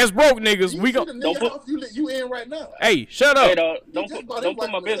 as broke niggas, You we see go. the nigga Don't put- house you in right now. Hey, shut Hey, up. dog, He don't just put, bought don't his put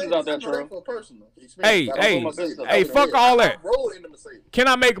my wife a business Mercedes. out there, That's not Trey. for a personal experience. Hey, I don't hey, put my business out hey, there. fuck all that. I rode in the Mercedes. Can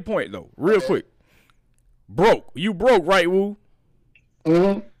I make a point though, real quick? Broke. You broke, right, Woo?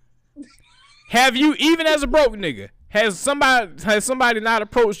 mhm. Have you, even as a broke nigga, has somebody not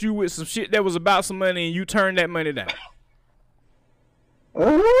approached you with some shit that was about some money and you turned that money down?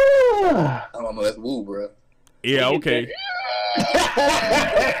 Ah. I don't know. That's woo, bro. Yeah, okay.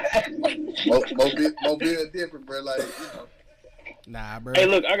 Mobile different, bro. Like, you know. Nah, bro. Hey,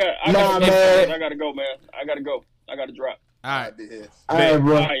 look, I Nah, gotta man. go, man. I gotta drop. All right. I did. All right,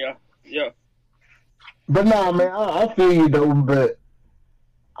 bro. All right, yeah. Yeah. But nah, man, I feel you though, but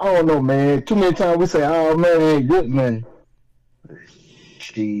I don't know, man. Too many times we say, "Oh man, ain't good, man."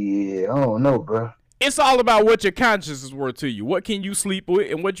 Shit, I don't know, bro. It's all about what your conscience is worth to you. What can you sleep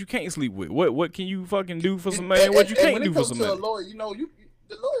with and what you can't sleep with. What can you fucking do for some money and what you can't when do it for comes some to a money. lawyer,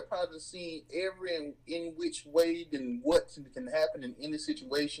 the lawyer probably seen every in which way and what can happen in any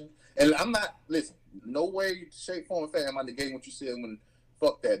situation. And I'm not listen. No way, shape, form, and fashion. I'm not negating what you said when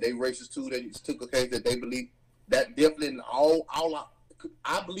fuck that. They racist too. They just took a case that they believe that definitely in all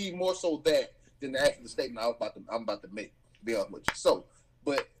I believe more so that than the actual statement I'm about to make. To be honest with you. So,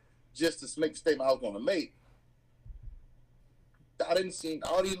 but just to make the statement I was going to make. I didn't see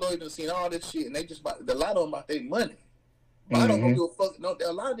all these lawyers didn't see all this shit, and they just a lot of them about their money. But I don't give a fuck. No,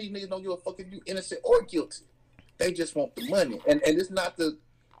 a lot of these niggas don't give a fuck if you innocent or guilty. They just want the money, and it's not the.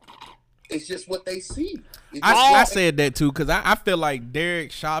 It's just what they see. It's just I what- said that too because I feel like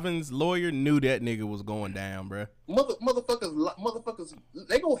Derek Chauvin's lawyer knew that nigga was going down, bro. motherfuckers,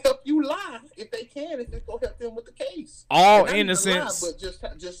 they gonna help you lie if they can. If they gonna help them with the case. All And not even innocence. lie,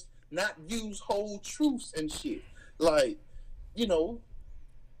 but just not use whole truths and shit. Like, you know,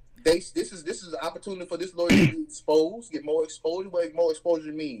 this is an opportunity for this lawyer to be exposed, get more exposure. What more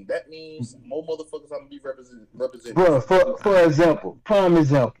exposure mean? That means more motherfuckers I'm gonna be represented. Bro, for example, prime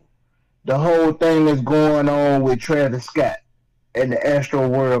example, the whole thing that's going on with Travis Scott and the Astro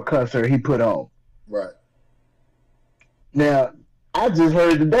World concert he put on. Right. Now, I just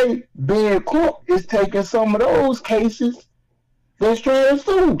heard today Ben Court is taking some of those cases that's trying to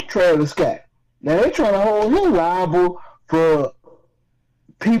sue Travis Scott. Now they're trying to hold him liable for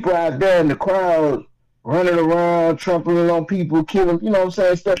people out there in the crowd running around, trampling on people, killing, you know what I'm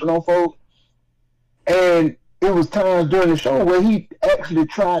saying, stepping on folks. And it was times during the show where he actually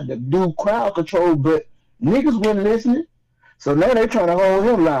tried to do crowd control, but niggas wasn't listening. So now they're trying to hold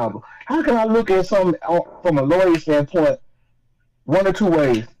him liable. How can I look at something from a lawyer standpoint one or two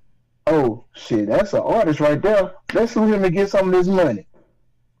ways? Oh, shit, that's an artist right there. Let's sue him and get some of this money.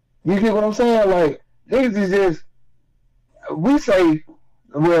 You get what I'm saying? Like, niggas is just, we say,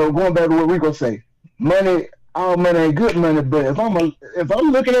 well, going back to what Rico say, money, all money ain't good money, but if I'm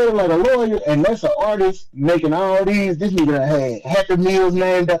looking at it like a lawyer and that's an artist making all these, this nigga had Happy Meals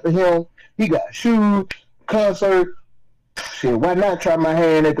named after him, he got shoes, concert, shit, why not try my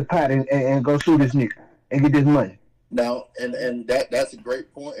hand at the pot and go sue this nigga and get this money? Now, and that's a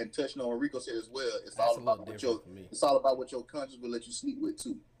great point, and touching on what Rico said as well, it's all about what your conscience will let you sleep with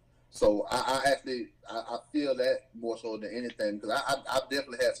too. So I actually feel that more so than anything, because I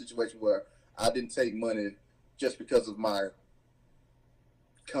definitely had situations where I didn't take money just because of my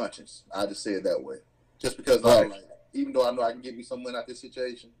conscience. I just say it that way. Just because I like, even though I know I can get me some money out of this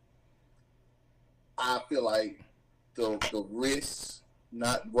situation, I feel like the risks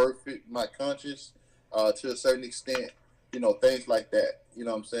not worth it, my conscience, to a certain extent, you know, things like that. You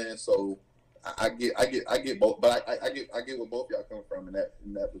know what I'm saying? So I get both, but I get where both y'all come from in that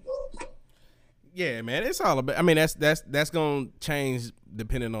regard. So. Yeah, man, it's all about. I mean, that's gonna change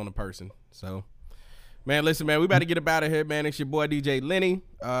depending on the person. So, man, listen, man, we about to get up out of here, man. It's your boy DJ Lenny.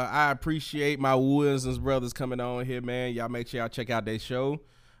 I appreciate my Williams brothers coming on here, man. Y'all make sure y'all check out their show.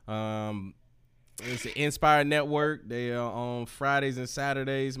 It's the Inspire Network. They are on Fridays and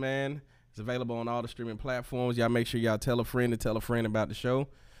Saturdays, man. It's available on all the streaming platforms. Y'all make sure y'all tell a friend about the show.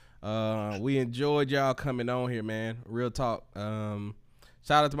 We enjoyed y'all coming on here, man. Real talk. Shout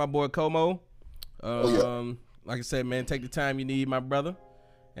out to my boy Como. Like I said, man, take the time you need, my brother.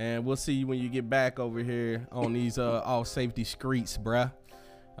 And we'll see you when you get back over here on these all safety streets, bruh.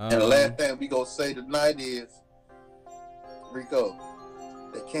 And the last thing we gonna say tonight is, Rico,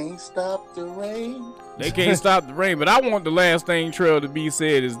 they can't stop the rain. They can't stop the rain, but I want the last thing, Trail, to be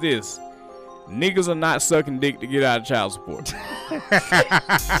said is this. Niggas are not sucking dick to get out of child support.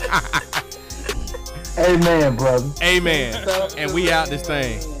 Amen, brother. Amen. And we out this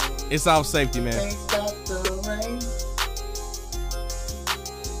thing. It's off safety, man.